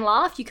before and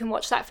laugh. You can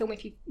watch that film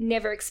if you've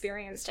never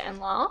experienced it and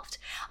laughed.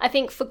 I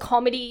think for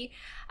comedy,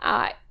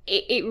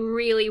 it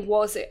really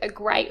was a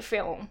great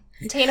film.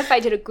 Tina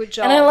Fey did a good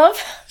job. And I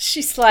love,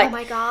 she's like,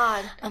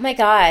 oh my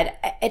God,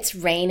 it's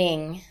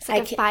raining. It's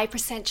like a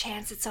 5%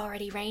 chance it's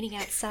already raining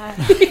outside.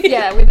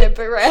 Yeah, with her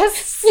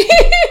breasts. And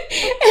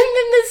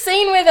then the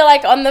scene where they're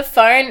like on the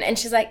phone and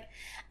she's like,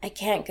 I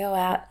can't go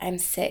out, I'm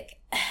sick.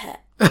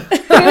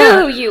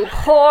 Ooh, you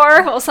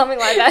whore, or something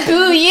like that.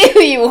 Ooh,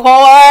 you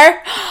whore.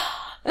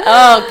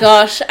 Oh,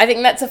 gosh. I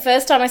think that's the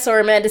first time I saw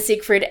Amanda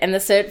Seyfried and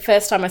the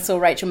first time I saw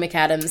Rachel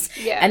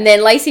McAdams. Yeah. And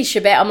then Lacey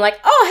Chabert, I'm like,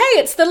 oh,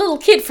 hey, it's the little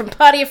kid from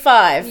Party of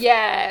Five.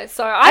 Yeah,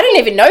 so I didn't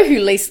even know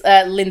who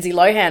Lindsay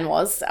Lohan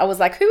was. I was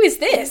like, who is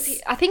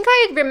this? I think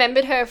I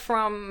remembered her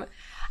from...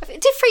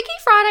 Did Freaky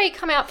Friday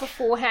come out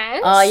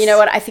beforehand? Oh, you know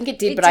what? I think it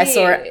did, but I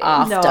saw it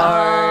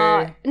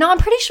after. No, I'm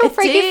pretty sure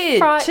Freaky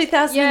Friday...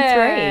 2003.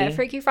 Yeah,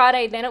 Freaky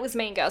Friday, then it was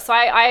Mean Girls. So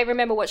I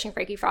remember watching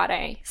Freaky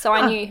Friday, so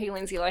I knew who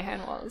Lindsay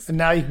Lohan was. And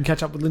now you can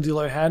catch up with Lindsay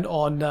Lohan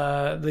on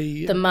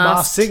the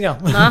Masked Singer.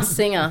 Masked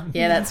Singer.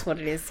 Yeah, that's what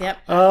it is. Yep.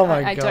 Oh,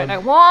 my God. I don't know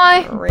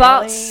why, Really?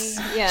 but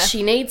yeah.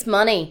 She needs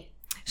money.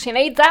 She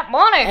needs that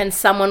money. And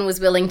someone was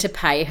willing to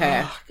pay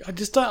her. I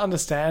just don't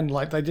understand.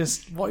 Like, they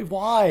just...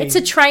 Why? It's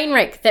a train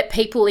wreck that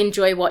people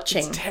enjoy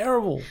watching. It's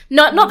terrible.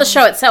 Not the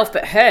show itself,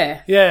 but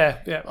her. Yeah.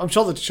 I'm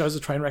sure the show's a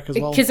train wreck as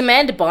well. Because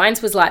Amanda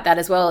Bynes was like that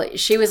as well.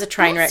 She was a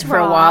train wreck for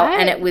a while.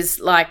 And it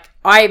was like...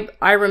 I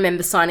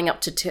remember signing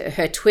up to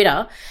her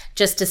Twitter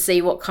just to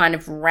see what kind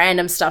of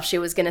random stuff she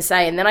was going to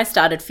say. And then I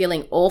started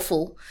feeling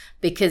awful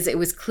because it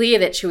was clear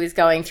that she was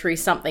going through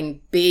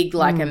something big,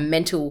 like a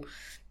mental...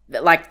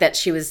 like that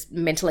she was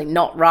mentally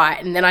not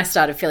right. And then I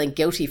started feeling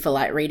guilty for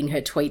like reading her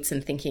tweets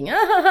and thinking,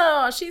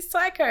 oh, she's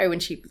psycho when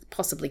she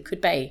possibly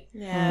could be.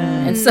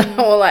 Yeah. And so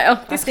we're like,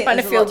 oh, this kind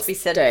of there's a lot feels to be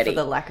said dirty. for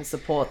the lack of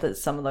support that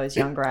some of those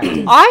younger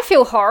actors. I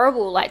feel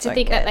horrible, like, to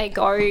think that they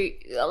go,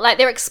 like,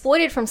 they're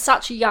exploited from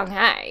such a young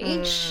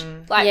age,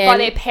 like, by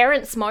their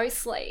parents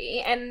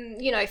mostly,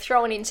 and,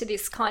 thrown into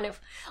this kind of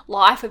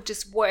life of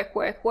just work,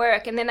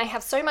 and then they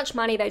have so much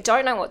money, they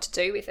don't know what to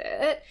do with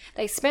it,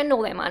 they spend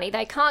all their money,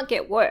 they can't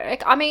get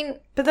work. I mean...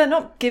 But they're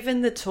not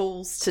given the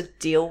tools to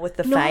deal with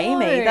the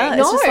fame either.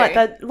 It's just like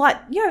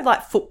they're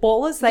like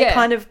footballers. They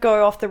kind of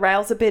go off the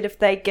rails a bit if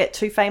they get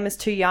too famous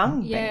too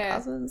young. Yeah.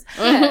 Ben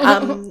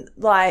Cousins.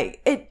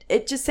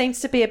 It just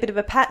seems to be a bit of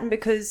a pattern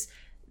because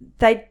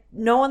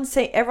everyone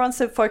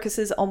sort of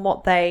focuses on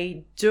what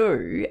they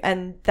do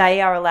and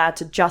they are allowed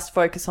to just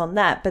focus on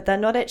that, but they're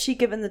not actually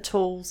given the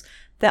tools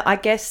that I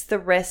guess the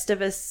rest of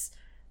us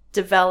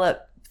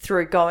develop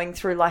through going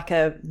through like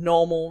a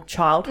normal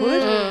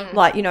childhood.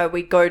 Like,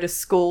 we go to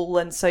school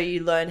and so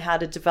you learn how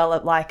to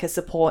develop like a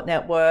support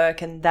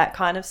network and that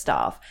kind of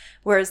stuff.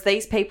 Whereas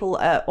these people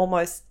are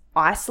almost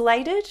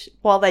isolated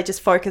while they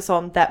just focus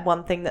on that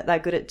one thing that they're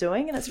good at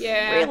doing. And it's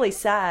really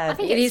sad. I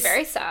think it's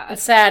very sad.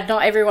 It's sad.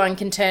 Not everyone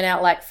can turn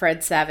out like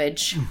Fred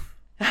Savage.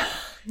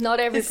 Not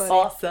everybody. It's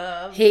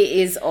awesome.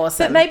 He is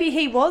awesome. But maybe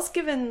he was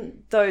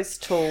given those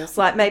tools.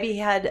 Like maybe he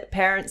had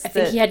parents I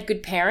think he had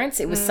good parents.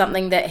 It was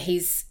something that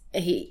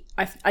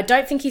I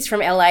don't think he's from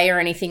LA or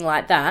anything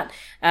like that.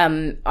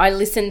 I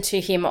listened to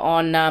him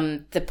on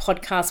the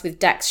podcast with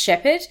Dax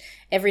Shepard,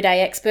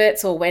 Everyday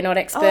Experts or We're Not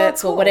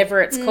Experts or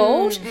whatever it's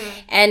called.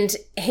 And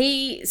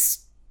he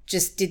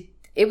just did,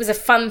 it was a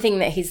fun thing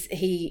that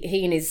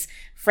he and his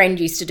friend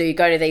used to do,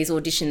 go to these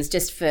auditions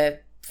just for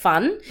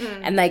fun.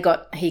 And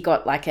he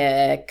got like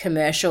a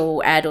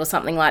commercial ad or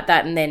something like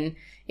that. And then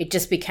it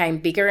just became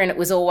bigger and it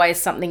was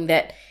always something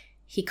that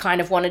he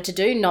kind of wanted to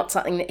do, not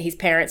something that his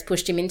parents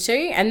pushed him into.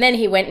 And then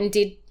he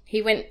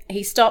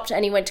stopped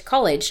and he went to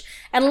college.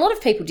 And a lot of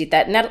people did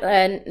that.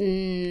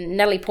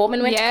 Natalie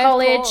Portman went to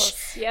college.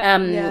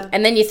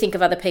 And then you think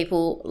of other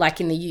people like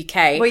in the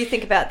UK. Well, you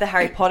think about the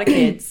Harry Potter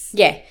kids.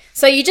 Yeah.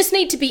 So you just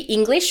need to be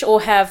English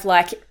or have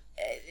like,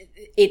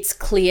 it's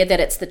clear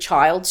that it's the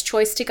child's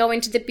choice to go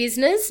into the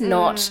business,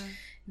 not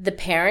the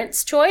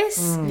parents'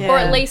 choice. Or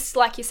at least,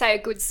 like you say,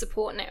 a good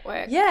support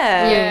network.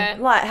 Yeah.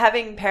 Like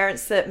having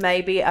parents that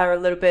maybe are a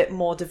little bit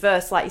more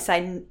diverse, like you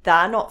say,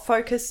 they're not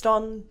focused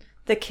on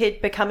the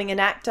kid becoming an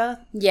actor.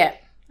 Yeah.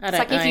 It's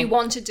like if you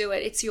want to do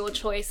it, it's your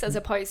choice as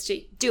opposed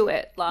to do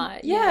it.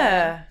 Like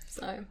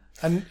So.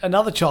 And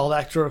another child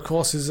actor, of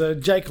course, is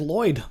Jake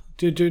Lloyd.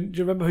 Do you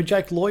remember who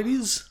Jake Lloyd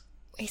is?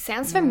 He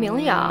sounds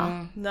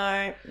familiar.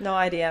 No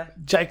idea.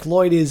 Jake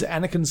Lloyd is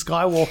Anakin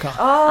Skywalker.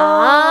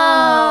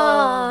 I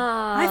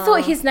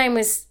thought his name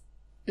was...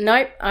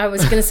 Nope, I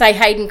was going to say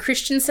Hayden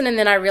Christensen, and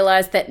then I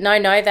realised that no,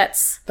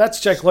 that's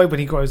Jake Lloyd when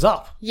he grows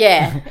up.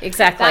 Yeah,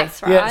 exactly.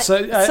 That's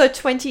right. Yeah, So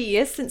 20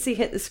 years since he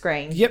hit the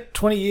screen. Yep,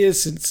 20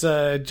 years since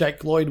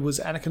Jake Lloyd was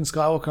Anakin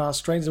Skywalker on our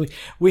screens. And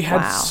we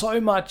had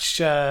so much,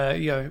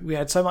 we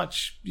had so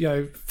much,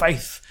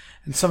 faith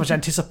and so much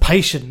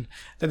anticipation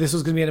that this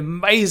was going to be an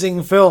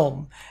amazing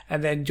film.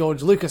 And then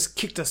George Lucas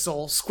kicked us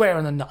all square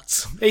in the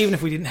nuts, even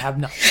if we didn't have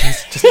nuts.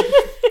 Just Do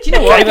you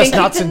know what? gave us I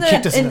nuts think and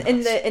kicked us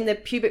in the in the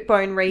pubic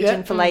bone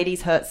region for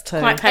ladies hurts too.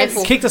 quite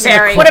painful. Kicked us in the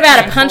What crotch.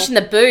 about a punch in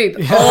the boob?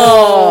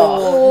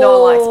 Oh,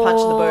 no one likes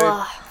punching the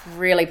boob.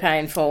 Really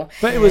painful.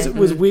 But it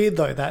was weird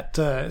though that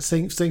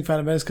seeing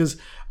Phantom Menace, because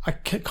I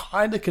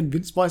kind of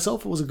convinced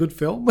myself it was a good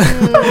film when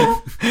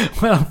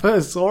I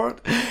first saw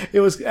it. It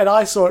was, and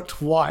I saw it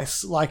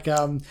twice. Like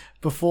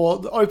before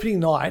the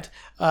opening night,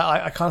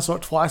 I kind of saw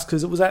it twice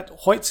because it was at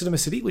Hoyt Cinema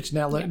City, which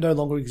now no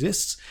longer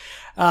exists.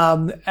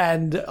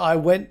 And I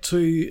went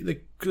to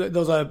there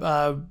was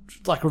a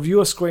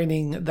reviewer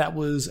screening that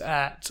was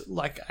at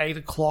like 8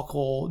 o'clock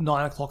or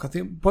 9 o'clock. I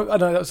think.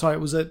 It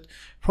was at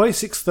probably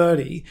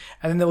 6:30,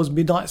 and then there was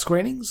midnight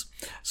screenings.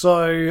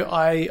 So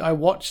I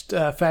watched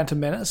Phantom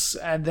Menace,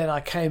 and then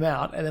I came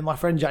out, and then my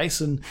friend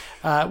Jason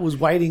was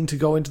waiting to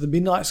go into the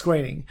midnight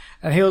screening,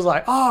 and he was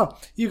like, "Oh,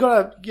 you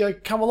gotta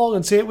come along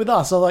and see it with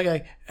us." I was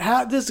like,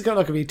 "How? There's not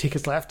gonna be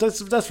tickets left.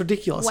 That's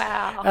ridiculous."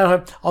 Wow.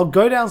 And I'll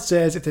go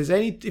downstairs if there's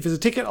a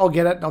ticket, I'll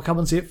get it, and I'll come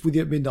and see it with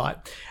you at midnight.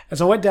 And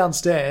so I went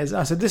downstairs, and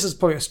I said, "This is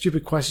probably a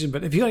stupid question,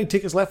 but have you got any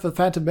tickets left for the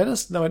Phantom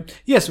Menace?" And they went,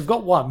 "Yes, we've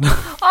got one."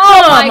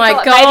 Oh my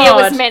God. God. Maybe it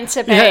was meant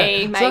to be.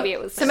 Yeah. Maybe it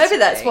was. So meant maybe to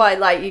that's be. why,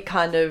 like, you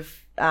kind of,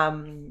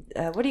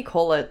 what do you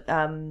call it?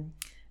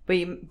 Where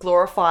you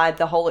glorified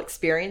the whole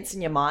experience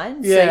in your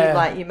mind. Yeah.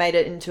 So you made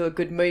it into a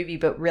good movie,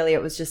 but really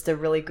it was just a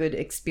really good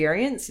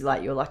experience. You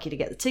were lucky to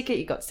get the ticket.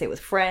 You got to see it with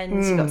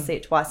friends. You got to see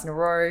it twice in a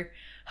row.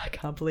 I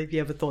can't believe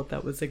you ever thought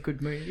that was a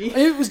good movie.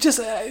 It was just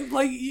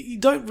you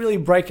don't really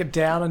break it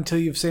down until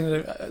you've seen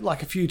it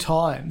a few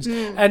times.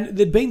 And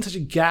there'd been such a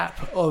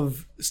gap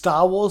of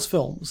Star Wars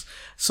films.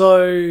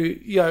 So,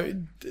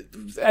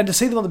 and to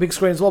see them on the big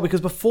screen as well,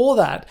 because before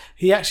that,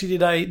 he actually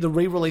did the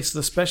re-release of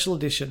the special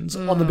editions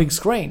on the big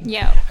screen.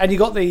 Yeah. And you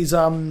got these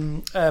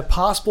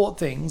passport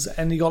things,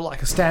 and you got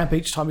like a stamp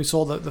each time you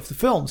saw the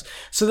films.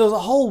 So there was a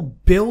whole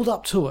build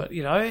up to it,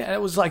 and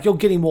it was like you're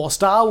getting more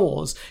Star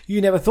Wars.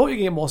 You never thought you'd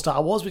get more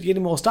Star Wars, but you're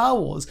getting more Star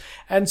Wars.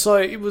 And so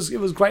it was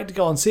great to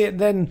go and see it. And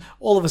then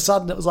all of a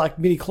sudden it was like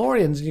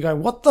midi-chlorians, and you're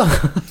going, what the?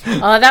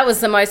 Oh, that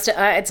was the most...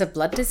 it's a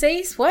blood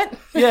disease? What?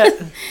 Yeah.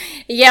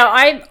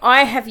 Yeah,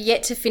 I have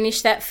yet to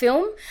finish that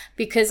film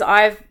because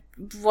I've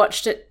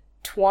watched it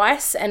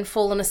twice and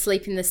fallen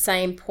asleep in the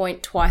same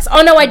point twice.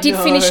 Oh, no, I did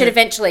finish it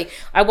eventually.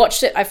 I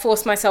watched it. I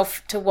forced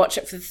myself to watch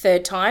it for the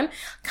third time.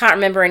 Can't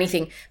remember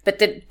anything. But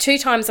the 2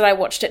 times that I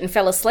watched it and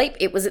fell asleep,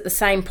 it was at the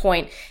same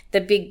point.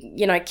 The big,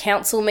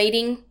 council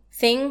meeting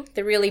thing,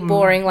 the really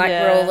boring,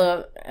 where all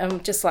the...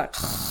 I'm just like...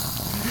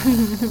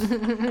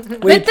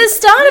 But the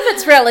start of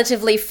it's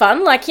relatively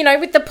fun,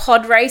 with the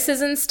pod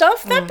races and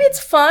stuff. That bit's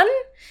fun.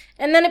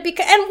 And then and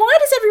why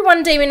does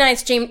everyone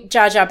demonize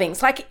Jar Jar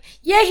Binks?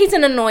 He's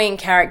an annoying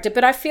character,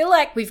 but I feel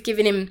like we've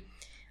given him...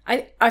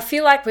 I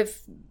feel like we've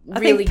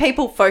really... I think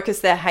people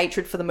focus their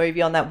hatred for the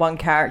movie on that one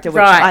character,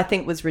 which Right. I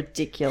think was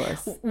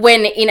ridiculous.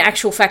 When in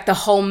actual fact, the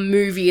whole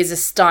movie is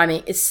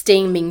a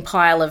steaming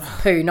pile of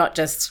poo, not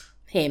just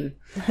him.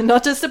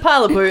 Not just a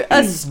pile of poo,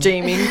 a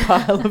steaming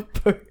pile of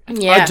poo.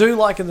 Yeah. I do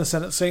like in the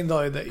Senate scene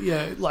though that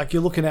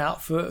you're looking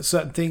out for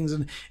certain things,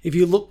 and if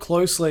you look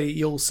closely,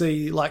 you'll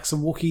see like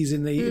some Wookiees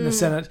in the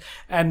Senate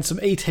and some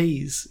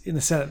ETs in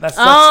the Senate. That's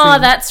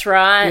That's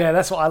right. yeah,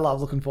 that's what I love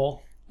looking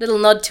for. Little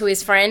nod to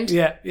his friend.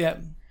 Yeah.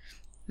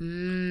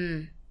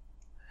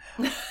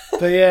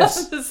 But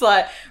yes, It's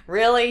like,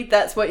 really?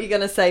 That's what you're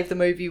going to save the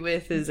movie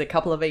with, is a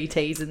couple of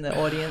ETs in the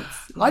audience?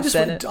 In I the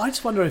Senate?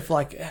 just wonder if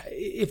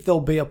there'll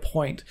be a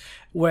point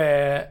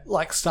where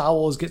like Star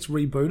Wars gets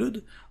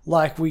rebooted,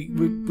 like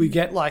we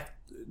get like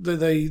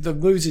the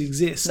movies that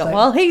exist. Not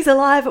while he's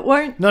alive, it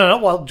won't. No,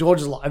 not while George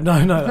is alive.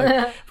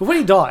 No. But when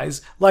he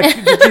dies, do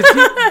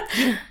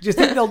you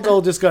think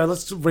they'll just go,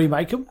 let's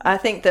remake him? I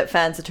think that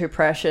fans are too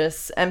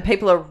precious, and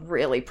people are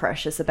really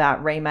precious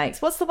about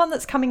remakes. What's the one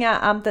that's coming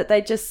out that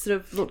they just sort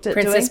of looked at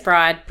Princess doing?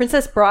 Bride.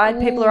 Princess Bride.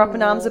 People are up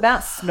in arms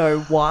about Snow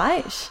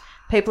White.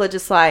 People are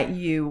just like,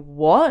 you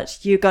what?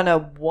 You're gonna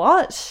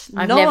what?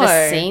 I've No.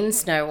 never seen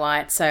Snow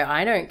White, so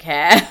I don't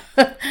care.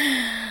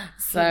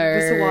 So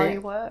This is while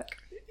you work.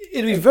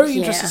 It'd be very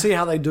interesting to see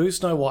how they do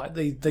Snow White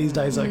these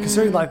days, though,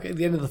 considering like at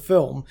the end of the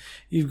film,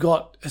 you've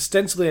got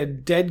ostensibly a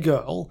dead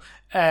girl,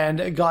 and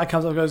a guy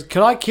comes up and goes,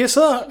 "Can I kiss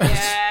her?"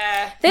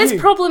 Yeah. There's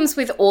problems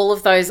with all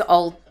of those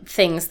old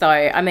things, though.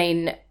 I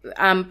mean,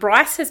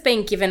 Bryce has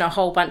been given a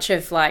whole bunch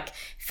of, like,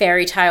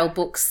 fairy tale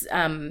books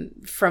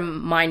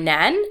from my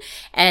nan,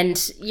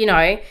 and, you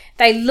know,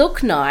 they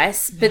look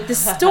nice, but the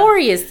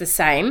story is the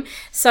same.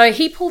 So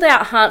he pulled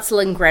out Hansel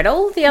and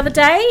Gretel the other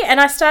day, and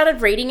I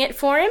started reading it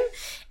for him,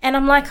 and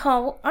I'm like,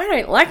 oh, I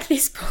don't like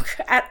this book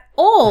at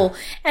all.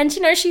 And,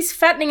 you know, she's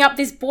fattening up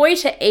this boy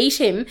to eat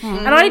him,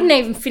 and I didn't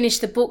even finish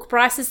the book.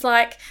 Bryce is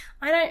like,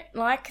 I don't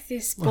like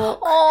this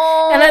book.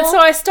 And then, so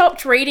I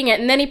stopped reading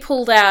it, and then he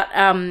pulled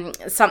out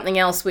something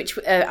else, which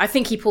I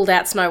think he pulled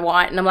out Snow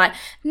White, and I'm like,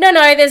 no,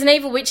 there's an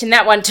evil witch in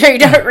that one too.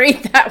 Don't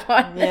read that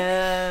one.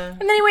 Yeah.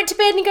 And then he went to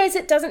bed and he goes,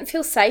 it doesn't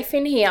feel safe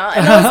in here.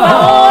 And I was like,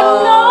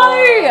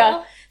 oh,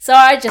 no. So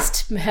I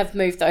just have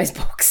moved those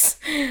books.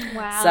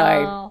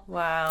 Wow.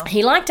 Wow.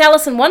 He liked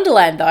Alice in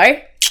Wonderland,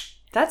 though.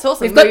 That's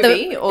awesome. We've got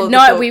movie or the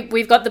no, book?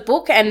 we've got the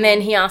book, and then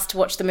he asked to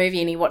watch the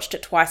movie, and he watched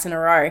it twice in a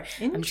row.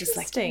 I'm just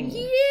like, Interesting.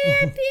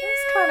 yeah,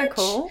 That's kind of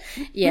cool.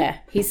 yeah.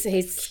 He's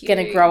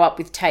going to grow up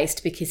with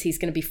taste because he's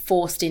going to be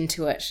forced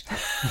into it.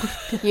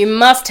 You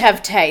must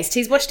have taste.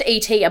 He's watched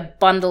E.T. a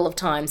bundle of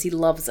times. He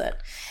loves it.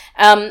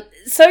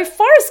 So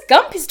Forrest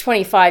Gump is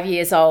 25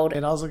 years old.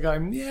 And I was like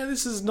going, yeah,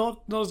 this is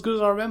not as good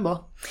as I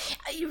remember.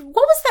 What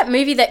was that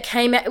movie that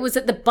came out? Was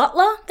it The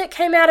Butler that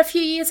came out a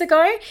few years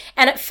ago?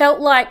 And it felt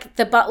like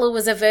The Butler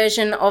was a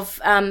version of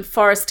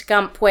Forrest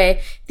Gump, where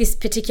this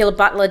particular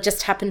butler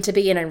just happened to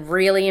be in a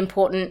really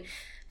important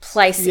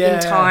place in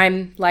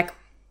time, like,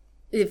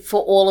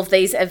 for all of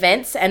these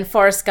events. And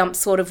Forrest Gump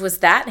sort of was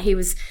that. He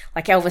was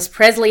like, Elvis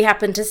Presley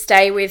happened to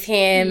stay with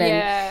him,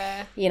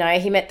 and, you know,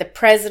 he met the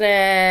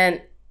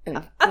president. And,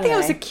 I think it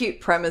was a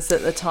cute premise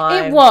at the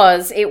time. It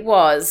was.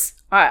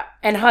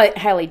 And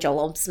Haley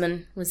Joel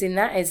Osment was in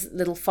that as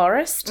Little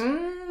Forrest.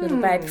 Little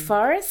baby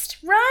Forrest.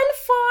 Run,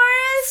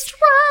 Forrest,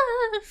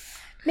 run.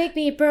 Make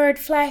me a bird,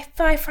 fly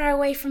far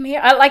away from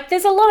here.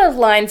 There's a lot of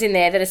lines in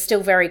there that are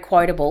still very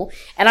quotable.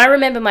 And I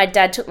remember my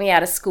dad took me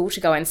out of school to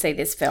go and see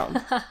this film.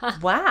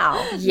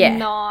 Wow. Yeah.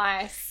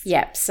 Nice.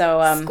 Yep.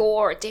 So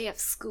Score a day of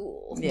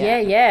school.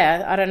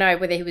 yeah. I don't know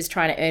whether he was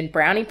trying to earn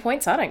brownie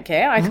points. I don't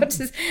care. I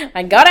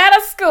got out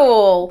of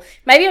school.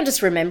 Maybe I'm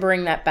just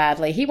remembering that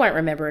badly. He won't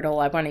remember it all.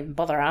 I won't even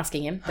bother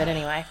asking him. But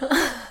anyway.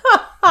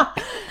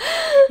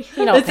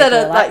 You know,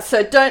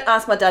 so don't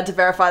ask my dad to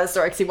verify the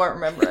story because he won't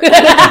remember it.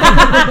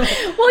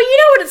 Well, you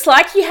know what it's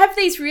like. You have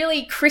these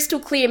really crystal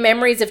clear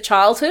memories of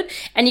childhood,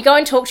 and you go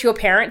and talk to your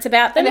parents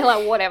about them. And they're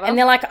like, whatever. And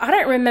they're like, I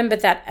don't remember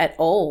that at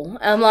all.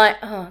 I'm like,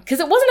 oh, because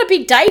it wasn't a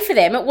big day for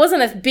them. It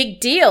wasn't a big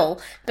deal.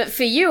 But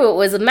for you, it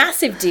was a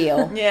massive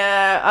deal.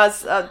 Yeah, I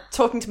was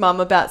talking to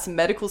Mum about some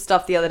medical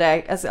stuff the other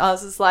day. As I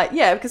was just like,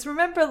 yeah, because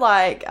remember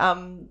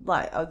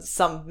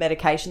some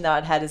medication that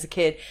I'd had as a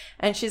kid,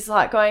 and she's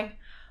like going,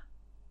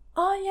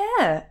 oh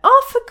yeah,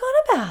 I forgot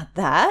about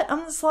that.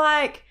 I'm just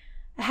like,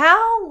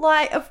 how,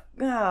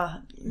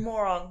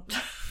 moron.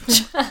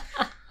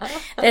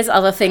 There's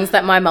other things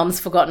that my mum's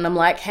forgotten. I'm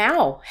like,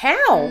 how?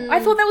 I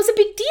thought that was a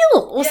big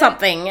deal or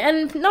something.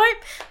 And nope,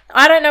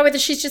 I don't know whether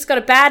she's just got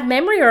a bad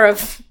memory or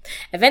if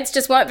events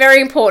just weren't very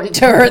important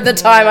to her at the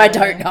time. I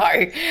don't know.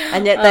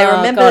 And yet they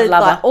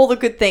remember all the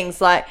good things.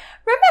 Like,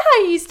 remember how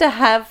you used to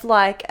have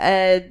like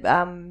a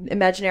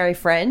imaginary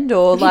friend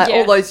or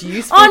all those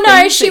useful things? Oh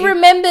no, she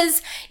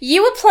remembers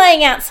you were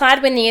playing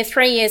outside when you were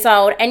 3 years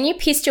old and you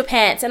pissed your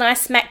pants and I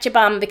smacked your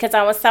bum because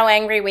I was so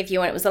angry with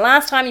you and it was the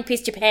last time you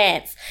pissed your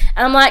pants.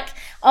 And I'm like,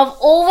 of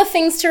all the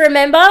things to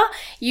remember,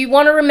 you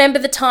want to remember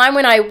the time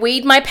when I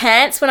weed my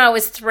pants when I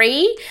was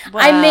 3? Wow.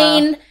 I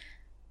mean,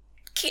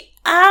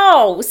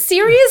 ow,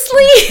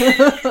 seriously?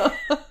 Can't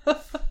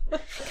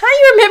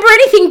you remember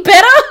anything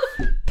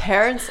better?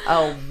 Parents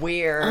are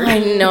weird. I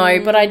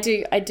know, but I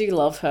do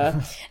love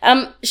her.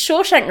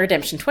 Shawshank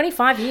Redemption,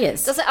 25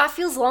 years. It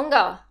feels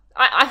longer.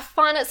 I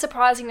find it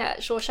surprising that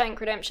Shawshank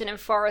Redemption and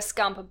Forrest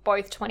Gump are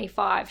both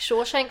 25.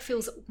 Shawshank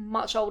feels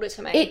much older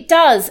to me. It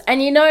does.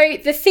 And, you know,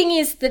 the thing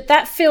is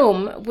that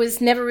film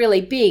was never really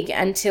big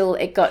until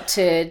it got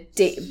to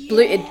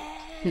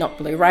not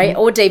Blu-ray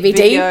or DVD,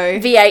 Video.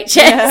 VHS.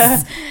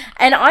 Yeah.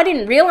 And I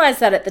didn't realise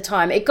that at the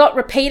time. It got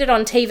repeated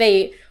on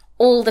TV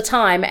all the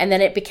time, and then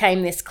it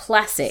became this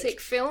classic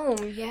film.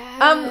 Yeah.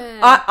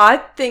 I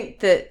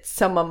think that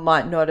someone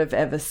might not have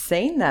ever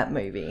seen that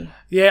movie.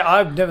 Yeah,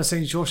 I've never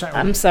seen Shawshank.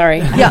 I'm sorry.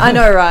 Yeah, I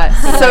know, right?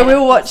 So we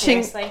were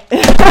watching.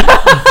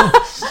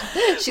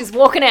 She's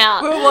walking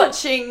out. We were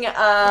watching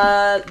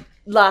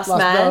Last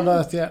Man on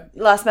Earth. Yeah,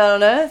 Last Man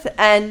on Earth,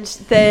 and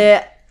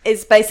there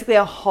is basically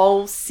a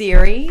whole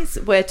series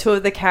where two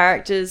of the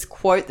characters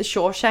quote the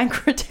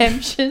Shawshank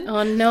Redemption.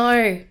 Oh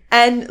no.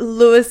 And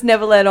Lewis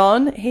never let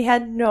on. He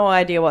had no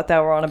idea what they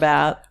were on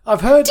about. I've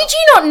heard. Did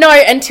you not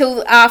know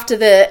until after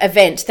the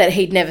event that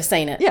he'd never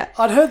seen it? Yeah,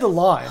 I'd heard the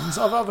lines.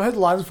 I've heard the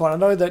lines before. I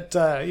know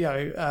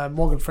that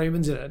Morgan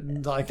Freeman's in it,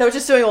 and like they were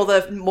just doing all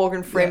the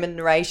Morgan Freeman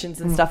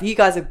narrations and stuff. You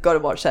guys have got to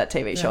watch that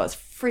TV show. It's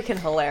freaking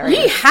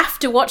hilarious. You have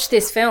to watch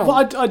this film.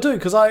 Well, I do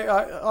because I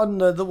on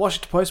the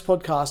Washington Post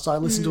podcast I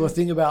listened to a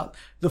thing about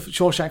The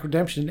Shawshank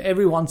Redemption.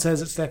 Everyone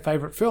says it's their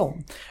favourite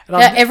film.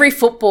 And Every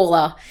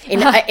footballer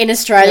in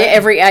Australia,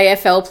 every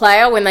AFL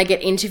player, when they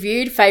get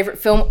interviewed, favourite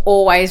film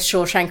always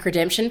Shawshank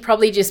Redemption.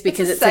 Probably just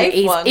because it's an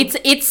easy.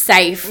 It's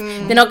safe.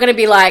 They're not going to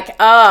be like,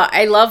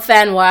 I love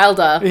Van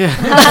Wilder. Yeah.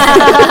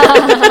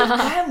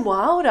 Van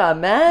Wilder,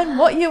 man.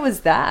 What year was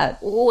that?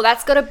 Oh,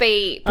 that's got to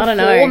be I don't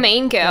before know.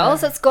 Mean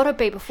Girls. It's got to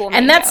be before Mean Girls.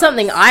 And that's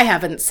something I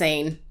haven't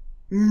seen.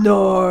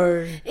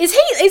 No. Is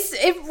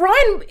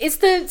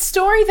the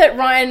story that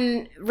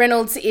Ryan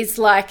Reynolds is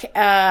like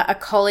a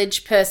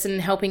college person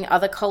helping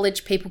other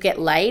college people get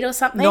laid or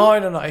something?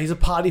 No. He's a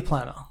party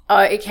planner.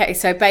 Oh, okay.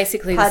 So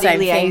basically Party the same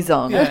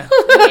liaison. Yeah.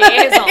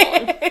 Liaison.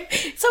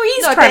 So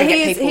he's No, trying but to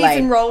get people he's laid.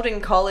 enrolled in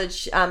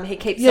college. He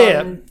keeps Yeah.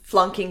 on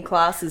flunking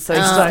classes, so he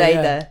Oh, can stay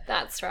yeah. there.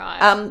 That's right.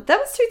 That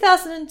was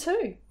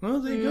 2002.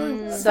 Well, there you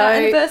go. So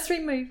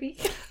anniversary movie.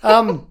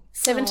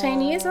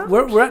 17 years old?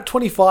 We're at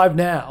 25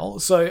 now,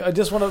 so I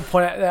just want to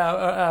point out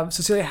now,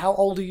 Cecilia, how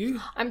old are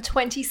you? I'm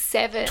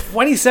 27.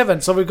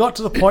 27. So we got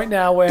to the point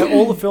now where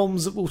all the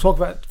films that we'll talk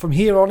about from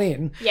here on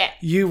in, Yeah.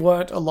 you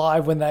weren't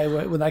alive when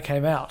they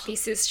came out.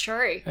 This is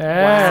true.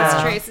 Yeah. This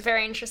is true. It's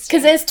very interesting.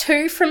 Because there's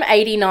two from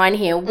 89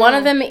 here. One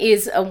of them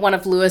is one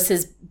of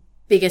Lewis's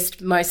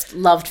biggest, most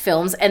loved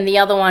films, and the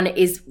other one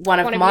is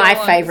one of my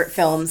your favourite ones.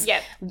 films.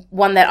 Yep.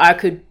 One that I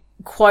could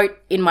quote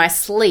in my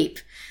sleep.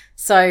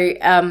 So,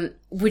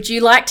 would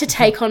you like to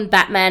take on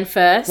Batman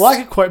first? Well,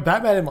 I could quote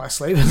Batman in my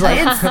sleep. It's like,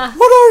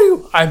 what are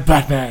you? I'm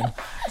Batman.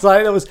 So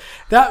it was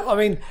that. I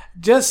mean,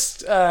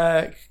 just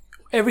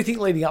everything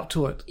leading up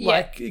to it, Yeah.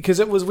 like because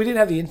we didn't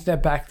have the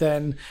internet back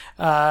then.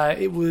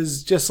 It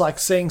was just like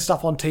seeing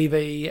stuff on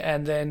TV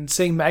and then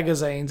seeing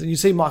magazines, and you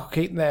see Michael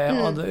Keaton there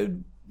on the.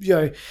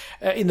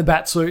 In the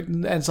Batsuit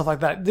and stuff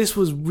like that. This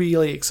was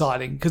really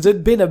exciting because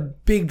it'd been a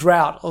big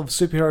drought of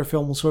superhero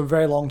films for a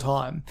very long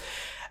time.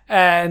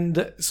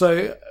 And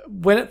so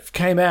when it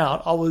came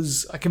out,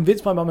 I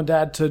convinced my mum and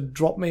dad to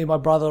drop me and my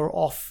brother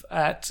off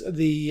at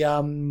the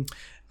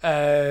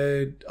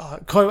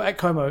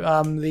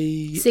Como,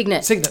 the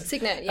Signet.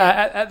 Signet,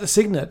 yeah. at the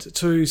Signet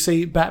to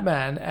see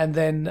Batman, and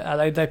then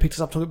they picked us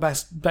up, took it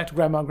back to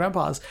Grandma and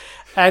Grandpa's,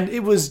 and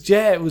it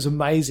was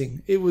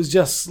amazing. It was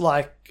just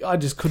like I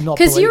just could not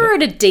Because believe you were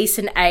it. at a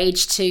decent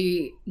age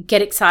to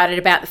get excited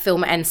about the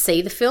film and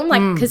see the film.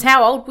 Like, because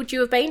how old would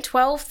you have been?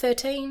 12,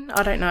 13?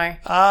 I don't know.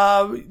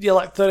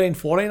 Like 13,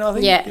 14, I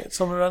think. Yeah.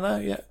 Somewhere around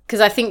there. Yeah. Because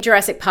I think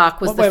Jurassic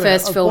Park was Wait the a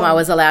minute, first film what? I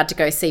was allowed to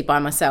go see by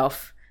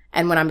myself.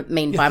 And when I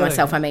mean by 13.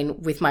 myself, I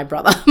mean with my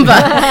brother. But,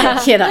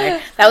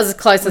 that was as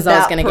close as I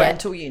was Without going to get.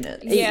 parental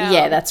units.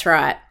 Yeah, that's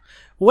right.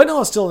 When I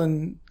was still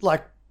in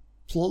like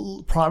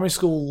primary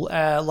school,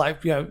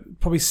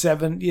 probably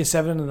year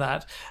 7 and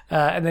that,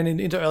 and then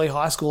into early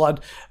high school,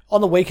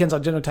 on the weekends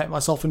I'd generally take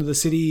myself into the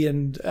city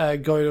and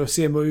go to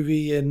see a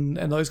movie and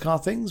those kind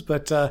of things.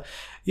 But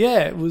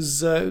it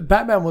was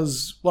Batman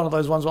was one of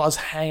those ones where I was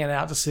hanging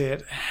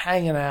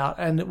out,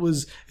 and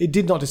it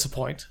did not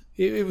disappoint.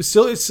 It's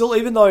still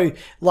even though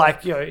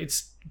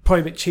it's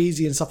probably a bit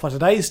cheesy and stuff by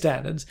today's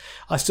standards,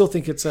 I still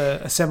think it's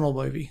a seminal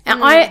movie. And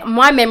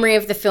my memory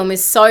of the film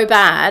is so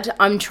bad.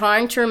 I'm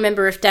trying to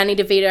remember if Danny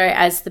DeVito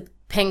as the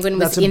Penguin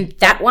was in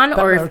that one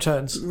or if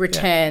Returns.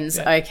 Returns.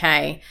 Yeah.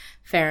 Okay,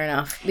 fair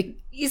enough.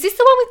 Is this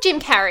the one with Jim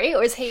Carrey,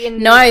 or is he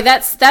in? No,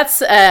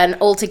 that's an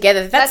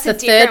altogether. That's the a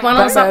third different one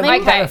one. or something.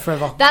 Okay. Batman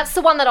Forever. That's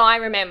the one that I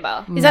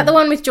remember. Is that the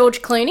one with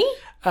George Clooney?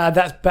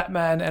 That's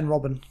Batman and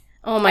Robin.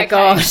 Oh my Okay.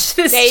 gosh,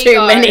 there's There you too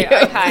go. many.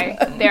 Okay,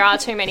 there are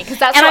too many because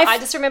that's And what I I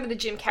just remember the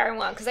Jim Carrey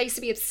one because I used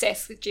to be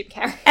obsessed with Jim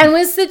Carrey. And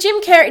was the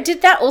Jim Carrey?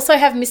 Did that also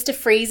have Mr.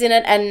 Freeze in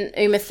it and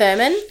Uma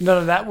Thurman?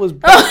 No, that was.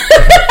 we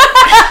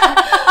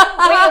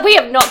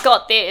have not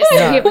got this.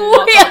 No. We have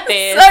not We got are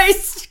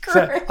this. so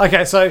screwed.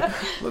 Okay, so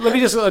let me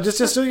just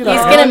so you know.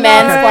 He's gonna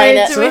mansplain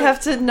it. Do we have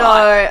to? No,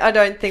 I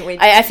don't think we.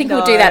 I think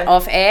we'll do that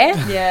off air.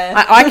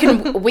 Yeah.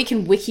 We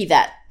can wiki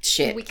that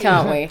shit,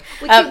 can't we?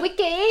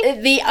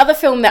 Wiki. The other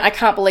film that I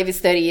can't believe is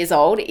 30 years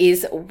old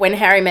is When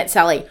Harry Met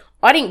Sally.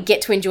 I didn't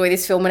get to enjoy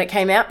this film when it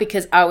came out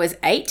because I was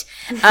 8,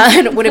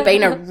 and it would have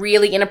been a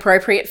really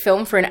inappropriate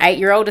film for an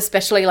 8-year-old,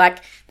 especially like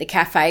the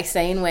cafe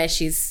scene where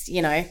she's,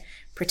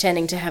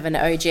 pretending to have an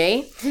OG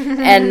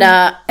and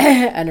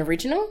an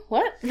original.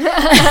 What? But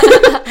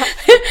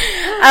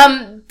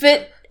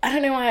I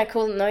don't know why I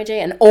call it an OG.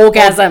 An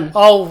orgasm.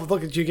 Oh,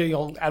 look at you getting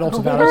all adult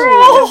about it.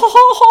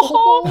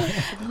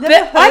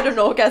 Never heard an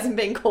orgasm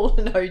being called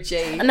an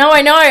OG. No,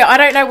 I know. I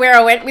don't know where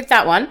I went with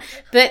that one,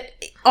 but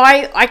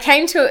I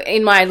came to it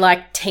in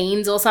my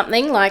teens or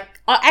something,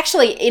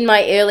 actually in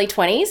my early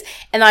 20s,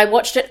 and I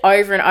watched it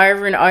over and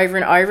over and over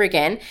and over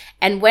again.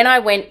 And when I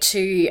went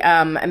to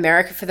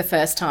America for the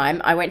first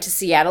time, I went to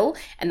Seattle,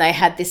 and they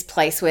had this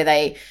place where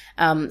they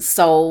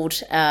sold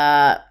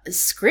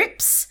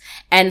scripts.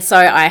 And so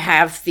I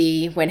have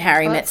the When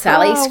Harry Met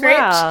Sally script.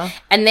 Wow.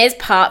 And there's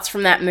parts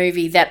from that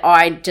movie that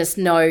I just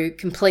know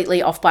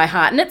completely off by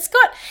heart. And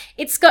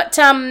it's got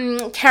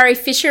Carrie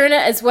Fisher in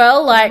it as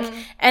well.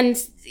 And,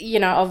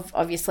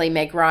 obviously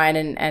Meg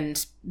Ryan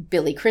and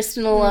Billy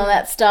Crystal and all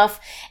that stuff.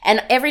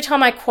 And every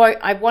time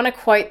I want to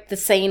quote the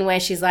scene where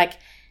she's like,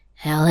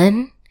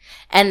 Helen.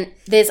 And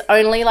there's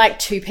only like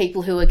 2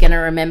 people who are going to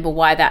remember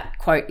why that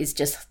quote is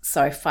just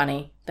so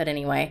funny. But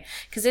anyway,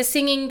 because they're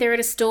singing, they're at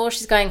a store,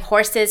 she's going,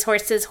 horses,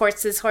 horses,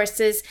 horses,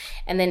 horses.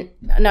 And then,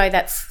 no,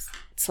 that's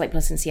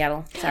Sleepless in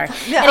Seattle. Sorry.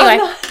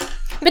 Anyway,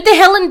 but the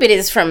Helen bit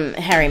is from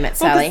Harry Met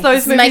Sally.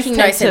 Those it's making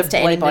no sense to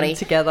anybody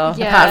together.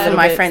 apart from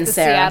my friend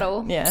Sarah.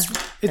 Seattle. Yeah.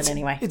 But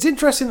anyway. It's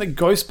interesting that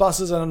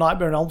Ghostbusters and A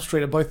Nightmare on Elm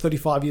Street are both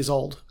 35 years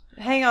old.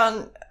 Hang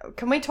on.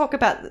 Can we talk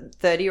about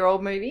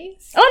 30-year-old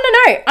movies?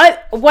 Oh, no.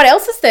 What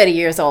else is 30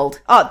 years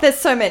old? Oh, there's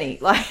so many.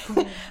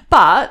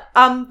 But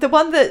the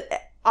one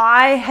that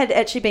I had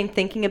actually been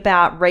thinking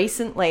about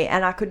recently,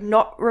 and I could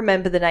not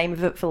remember the name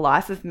of it for the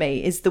life of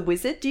me, is The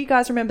Wizard. Do you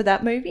guys remember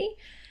that movie?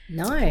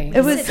 No.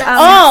 It was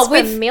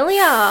with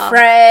familiar.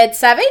 Fred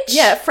Savage?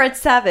 Yeah, Fred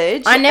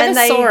Savage. I never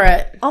saw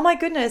it. Oh my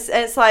goodness.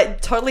 And it's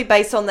like totally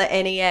based on the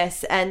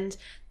NES, and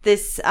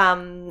this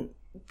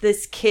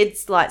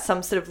kid's like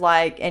some sort of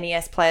like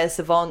NES player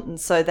savant, and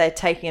so they're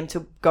taking him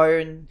to go,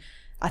 and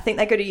I think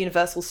they go to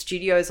Universal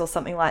Studios or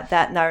something like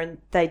that, and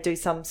they do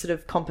some sort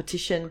of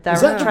competition.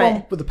 Is that the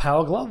one with the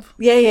power glove?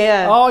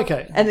 Yeah. Oh,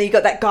 okay. And then you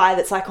got that guy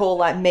that's like all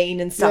like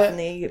mean and stuff, and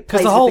he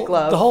plays with the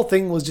glove. The whole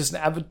thing was just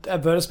an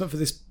advertisement for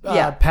this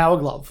power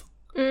glove.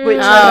 Which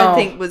I don't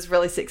think was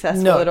really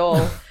successful at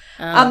all.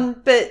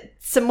 But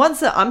some ones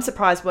that I'm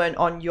surprised weren't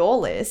on your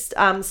list.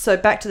 So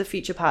Back to the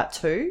Future Part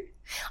 2.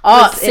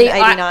 In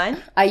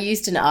 89. I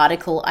used an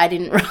article. I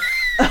didn't write.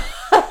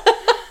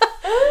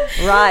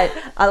 Right.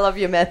 I love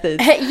your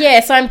methods. Yeah,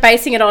 so I'm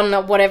basing it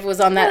on whatever was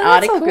on that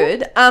article.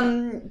 That's all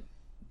good.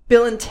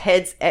 Bill and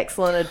Ted's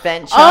Excellent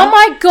Adventure. Oh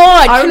my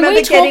God. I Can remember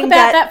we talk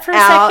about that for a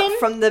second?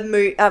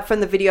 From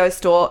the video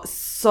store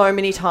so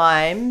many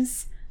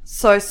times.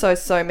 So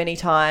many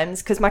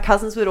times. Because my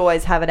cousins would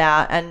always have it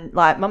out, and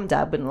like Mum and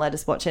Dad wouldn't let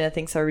us watch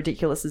anything so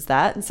ridiculous as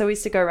that. And so we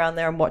used to go around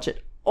there and watch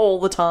it all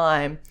the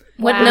time.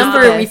 What number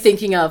are we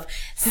thinking of?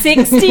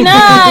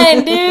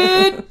 69,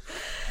 dude.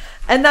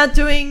 And they're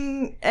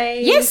doing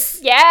a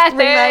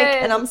remake,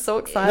 and I'm so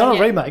excited. Not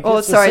a remake. Oh,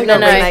 it's a sorry, sequel.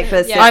 not a remake,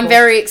 but a sequel. I'm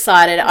very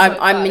excited.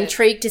 I'm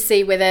intrigued to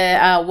see whether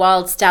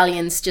Wild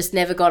Stallions just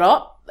never got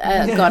up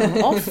and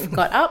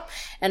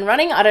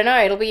running. I don't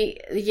know. It'll be,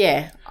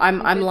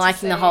 I'm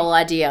liking the whole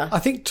idea. I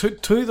think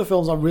two of the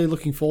films I'm really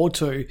looking forward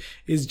to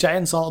is Jay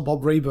and Silent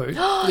Bob reboot.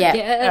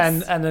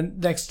 Yes. And the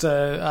next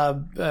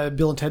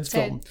Bill and Ted's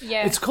film.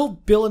 Yeah. It's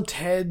called Bill and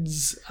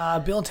Ted's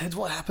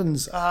What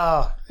Happens?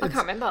 I can't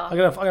remember. I'm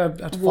gonna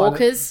have to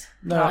Walkers.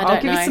 Find it. No,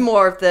 I'll give you some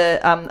more of the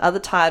other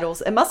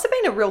titles. It must have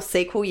been a real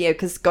sequel year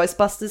because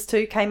Ghostbusters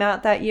 2 came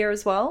out that year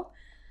as well.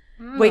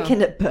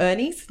 Weekend at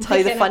Bernie's. I'll tell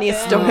you the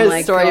funniest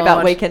story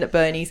about Weekend at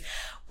Bernie's.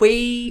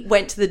 We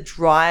went to the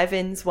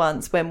drive-ins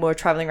once when we were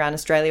traveling around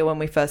Australia when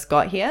we first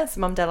got here.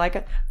 So Mum and Dad like,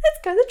 let's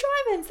go to the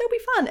drive-ins. They'll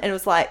be fun. And it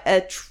was like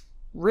a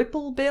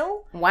triple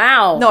bill.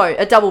 Wow. No,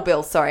 a double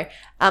bill, sorry.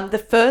 The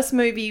first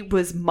movie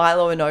was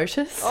Milo and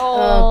Otis.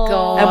 Oh,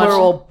 God. And we're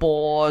all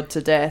bored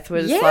to death.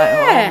 We're just like,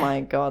 oh my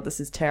God, this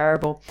is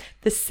terrible.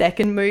 The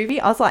second movie,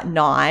 I was like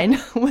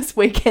 9, was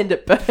Weekend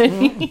at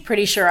Bernie's.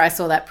 Pretty sure I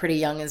saw that pretty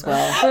young as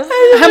well.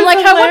 I'm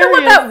like, I wonder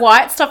what that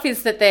white stuff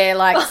is that they're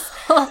like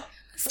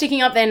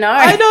sticking up their nose.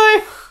 I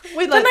know.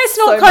 Didn't they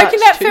snort coke in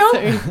that film?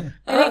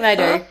 I think they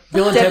do.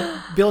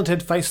 Bill and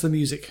Ted Face the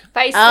Music.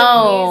 Face the music.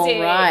 Oh,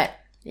 right.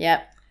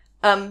 Yep.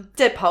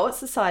 Dead Poets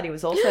Society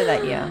was also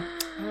that year.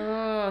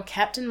 Oh,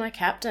 Captain, my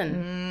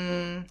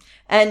Captain.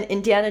 And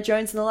Indiana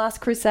Jones and the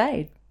Last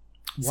Crusade.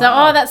 So,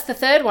 that's the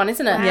third one,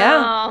 isn't it?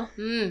 Wow.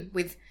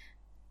 With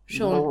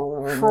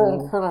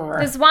Sean Connery.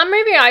 There's one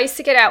movie I used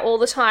to get out all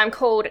the time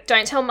called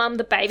Don't Tell Mum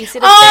the Babysitter's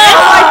Dead.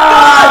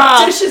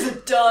 God, dishes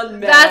are done,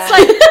 man. That's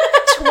like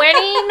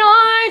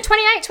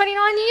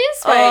 29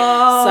 years. Wait.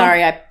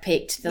 Sorry, I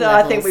peaked the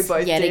levels. I think we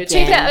both did.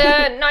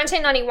 Again.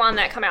 1991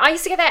 that came out. I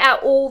used to get that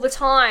out all the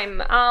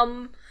time.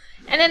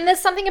 And then there's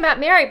Something About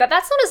Mary, but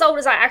that's not as old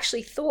as I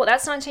actually thought.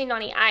 That's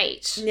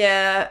 1998.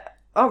 Yeah.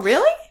 Oh,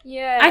 really?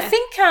 Yeah. I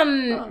think,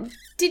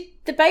 did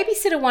the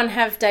Babysitter one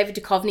have David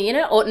Duchovny in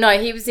it? Or no,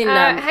 he was in...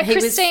 had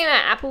Christina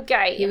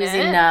Applegate He was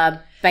in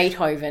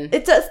Beethoven.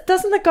 It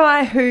doesn't the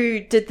guy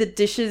who did the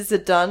dishes are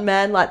done,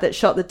 man, like that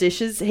shot the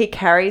dishes, he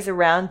carries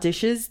around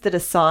dishes that are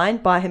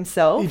signed by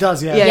himself? He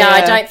does, yeah. Yeah,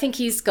 I don't think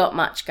he's got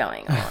much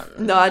going on.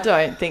 No, I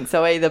don't think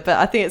so either, but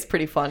I think it's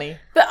pretty funny.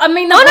 But I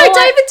mean, David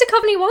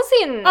Duchovny was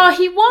in. Oh,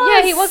 he was?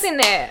 Yeah, he was in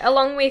there,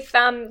 along with,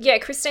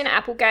 Christina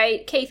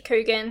Applegate, Keith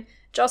Coogan,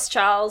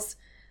 Joanna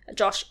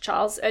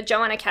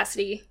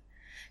Cassidy.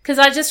 Because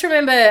I just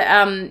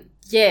remember,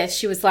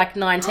 she was like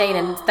 19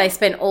 and they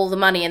spent all the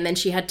money and then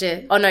she had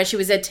to... Oh, no, she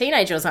was a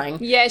teenager or something.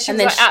 Yeah, she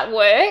was at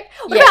work.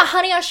 What about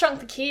Honey, I Shrunk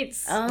the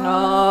Kids?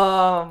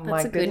 Oh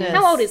my goodness.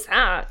 How old is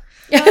that?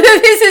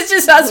 This is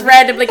just us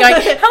randomly going,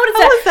 how old is How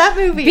was that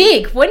movie?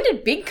 Big. When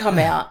did Big come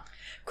out?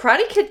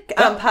 Karate Kid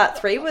Part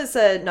 3 was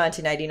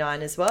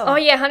 1989 as well. Oh,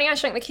 yeah, Honey, I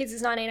Shrunk the Kids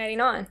is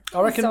 1989.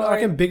 I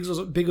reckon Big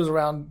was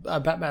around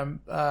Batman...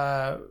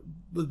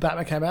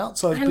 Batman came out,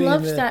 so it'd I be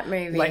loved in the that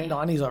movie. late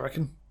 90s, I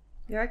reckon.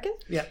 You reckon?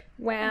 Yeah.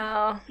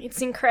 Wow.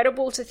 It's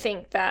incredible to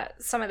think that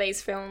some of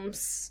these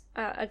films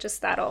are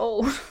just that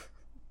old.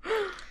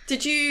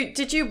 Did you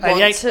want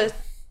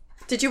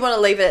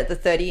to leave it at the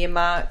 30-year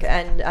mark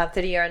and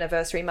 30-year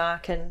anniversary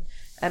mark and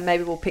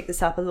maybe we'll pick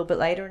this up a little bit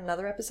later in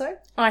another episode?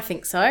 I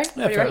think so. What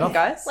do you reckon,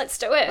 guys? Let's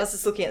do it. I was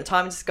just looking at the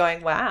time and just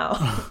going,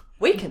 wow,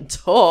 we can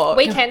talk.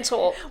 We can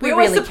talk. We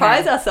always really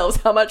surprise can. ourselves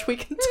how much we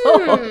can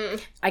talk.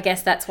 I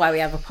guess that's why we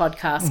have a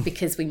podcast,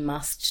 because we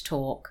must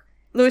talk.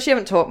 Lewis, you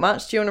haven't talked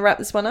much. Do you want to wrap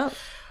this one up?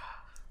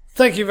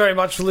 Thank you very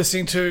much for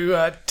listening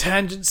to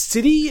Tangent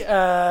City.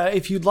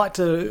 If you'd like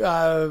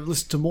to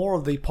listen to more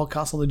of the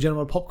podcast on the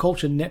Gentleman Pop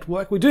Culture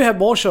Network, we do have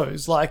more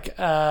shows. Like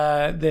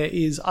there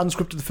is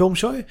Unscripted the Film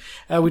Show,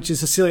 which is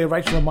Cecilia,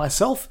 Rachel, and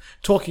myself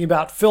talking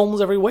about films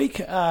every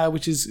week,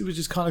 which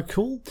is kind of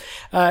cool.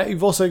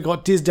 You've also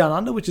got Diz Down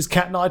Under, which is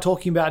Kat and I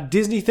talking about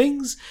Disney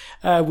things.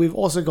 We've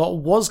also got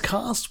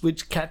Wascast,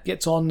 which Kat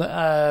gets on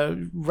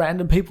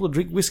random people to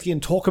drink whiskey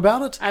and talk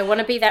about it. I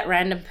want to be that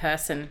random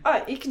person.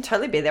 Oh, you can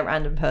totally be that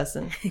random person.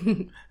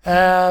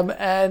 And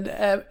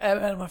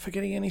am I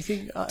forgetting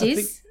anything?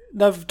 Diz?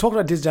 No, I've talked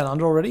about Diz Down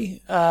Under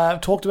already.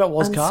 Talked about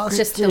Wascast.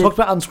 Unscripted. Talked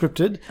about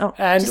Unscripted.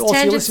 And Just also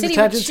Tangent listening to City,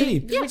 Tangent which City.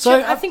 you- yeah,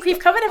 So I think we've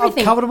covered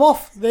everything. I've covered them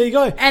off. There you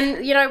go. And,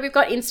 we've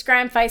got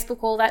Instagram, Facebook,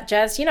 all that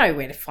jazz. You know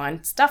where to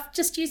find stuff.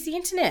 Just use the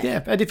internet.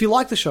 Yeah, and if you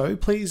like the show,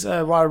 please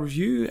write a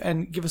review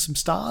and give us some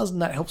stars,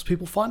 and that helps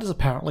people find us,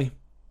 apparently.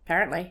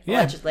 Apparently.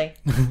 Yeah. Allegedly.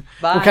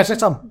 Bye. We'll catch you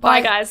next time.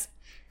 Bye, guys.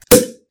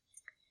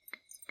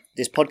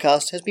 This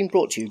podcast has been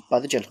brought to you by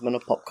the Gentlemen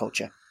of Pop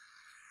Culture.